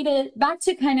a way to back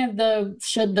to kind of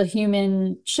should the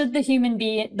human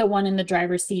be the one in the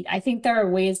driver's seat. I think there are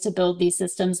ways to build these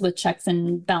systems with checks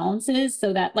and balances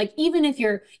so that even if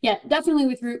you're definitely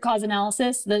with root cause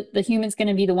analysis, the human's going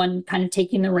to be the one kind of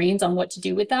taking the reins on what to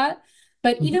do with that.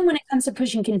 But even when it comes to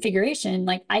pushing configuration,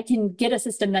 I can get a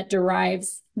system that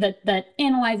derives, that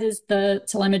analyzes the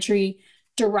telemetry,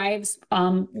 derives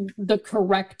the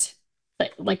correct,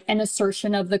 an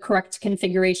assertion of the correct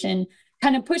configuration,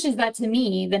 kind of pushes that to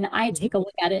me. Then I take a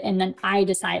look at it, and then I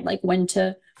decide when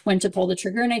to pull the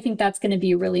trigger. And I think that's going to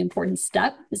be a really important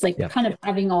step. Is kind of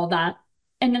having all that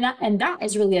that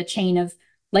is really a chain of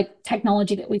like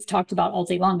technology that we've talked about all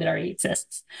day long that already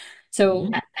exists. So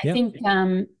I think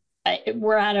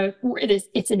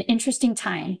it's an interesting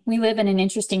time. We live in an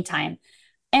interesting time.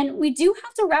 And we do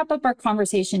have to wrap up our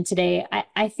conversation today.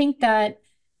 I think that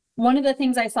one of the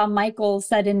things I saw Michael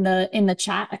said in the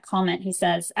chat, a comment, he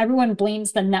says, everyone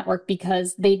blames the network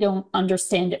because they don't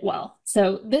understand it well.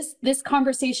 So this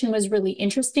conversation was really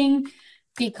interesting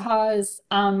because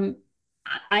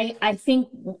I think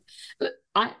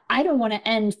I don't want to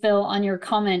end, Phil, on your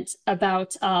comment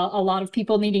about a lot of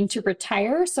people needing to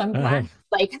retire. So I'm glad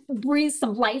like breathe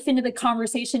some life into the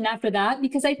conversation after that,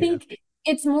 because I think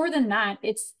it's more than that.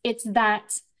 It's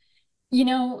that, you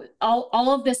know, all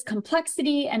of this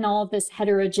complexity and all of this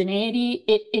heterogeneity,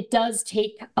 it does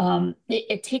take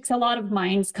it takes a lot of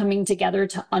minds coming together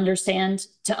to understand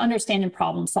and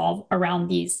problem solve around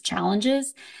these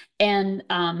challenges. And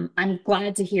I'm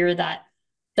glad to hear that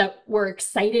we're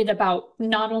excited about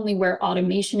not only where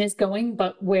automation is going,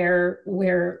 but where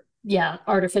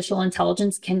artificial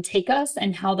intelligence can take us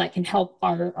and how that can help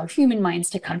our human minds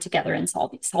to come together and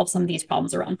solve some of these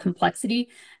problems around complexity.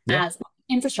 As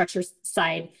infrastructure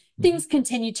side, things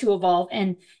continue to evolve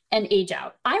and age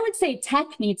out. I would say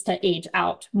tech needs to age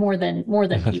out more than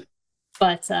people.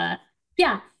 But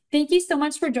thank you so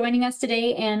much for joining us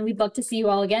today, and we'd love to see you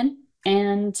all again.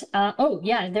 And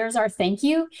there's our thank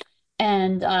you.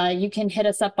 And you can hit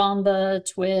us up on the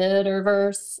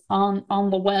Twitterverse, on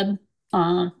the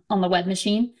web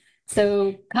machine.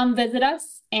 So come visit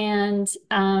us, and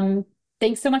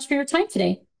thanks so much for your time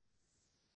today.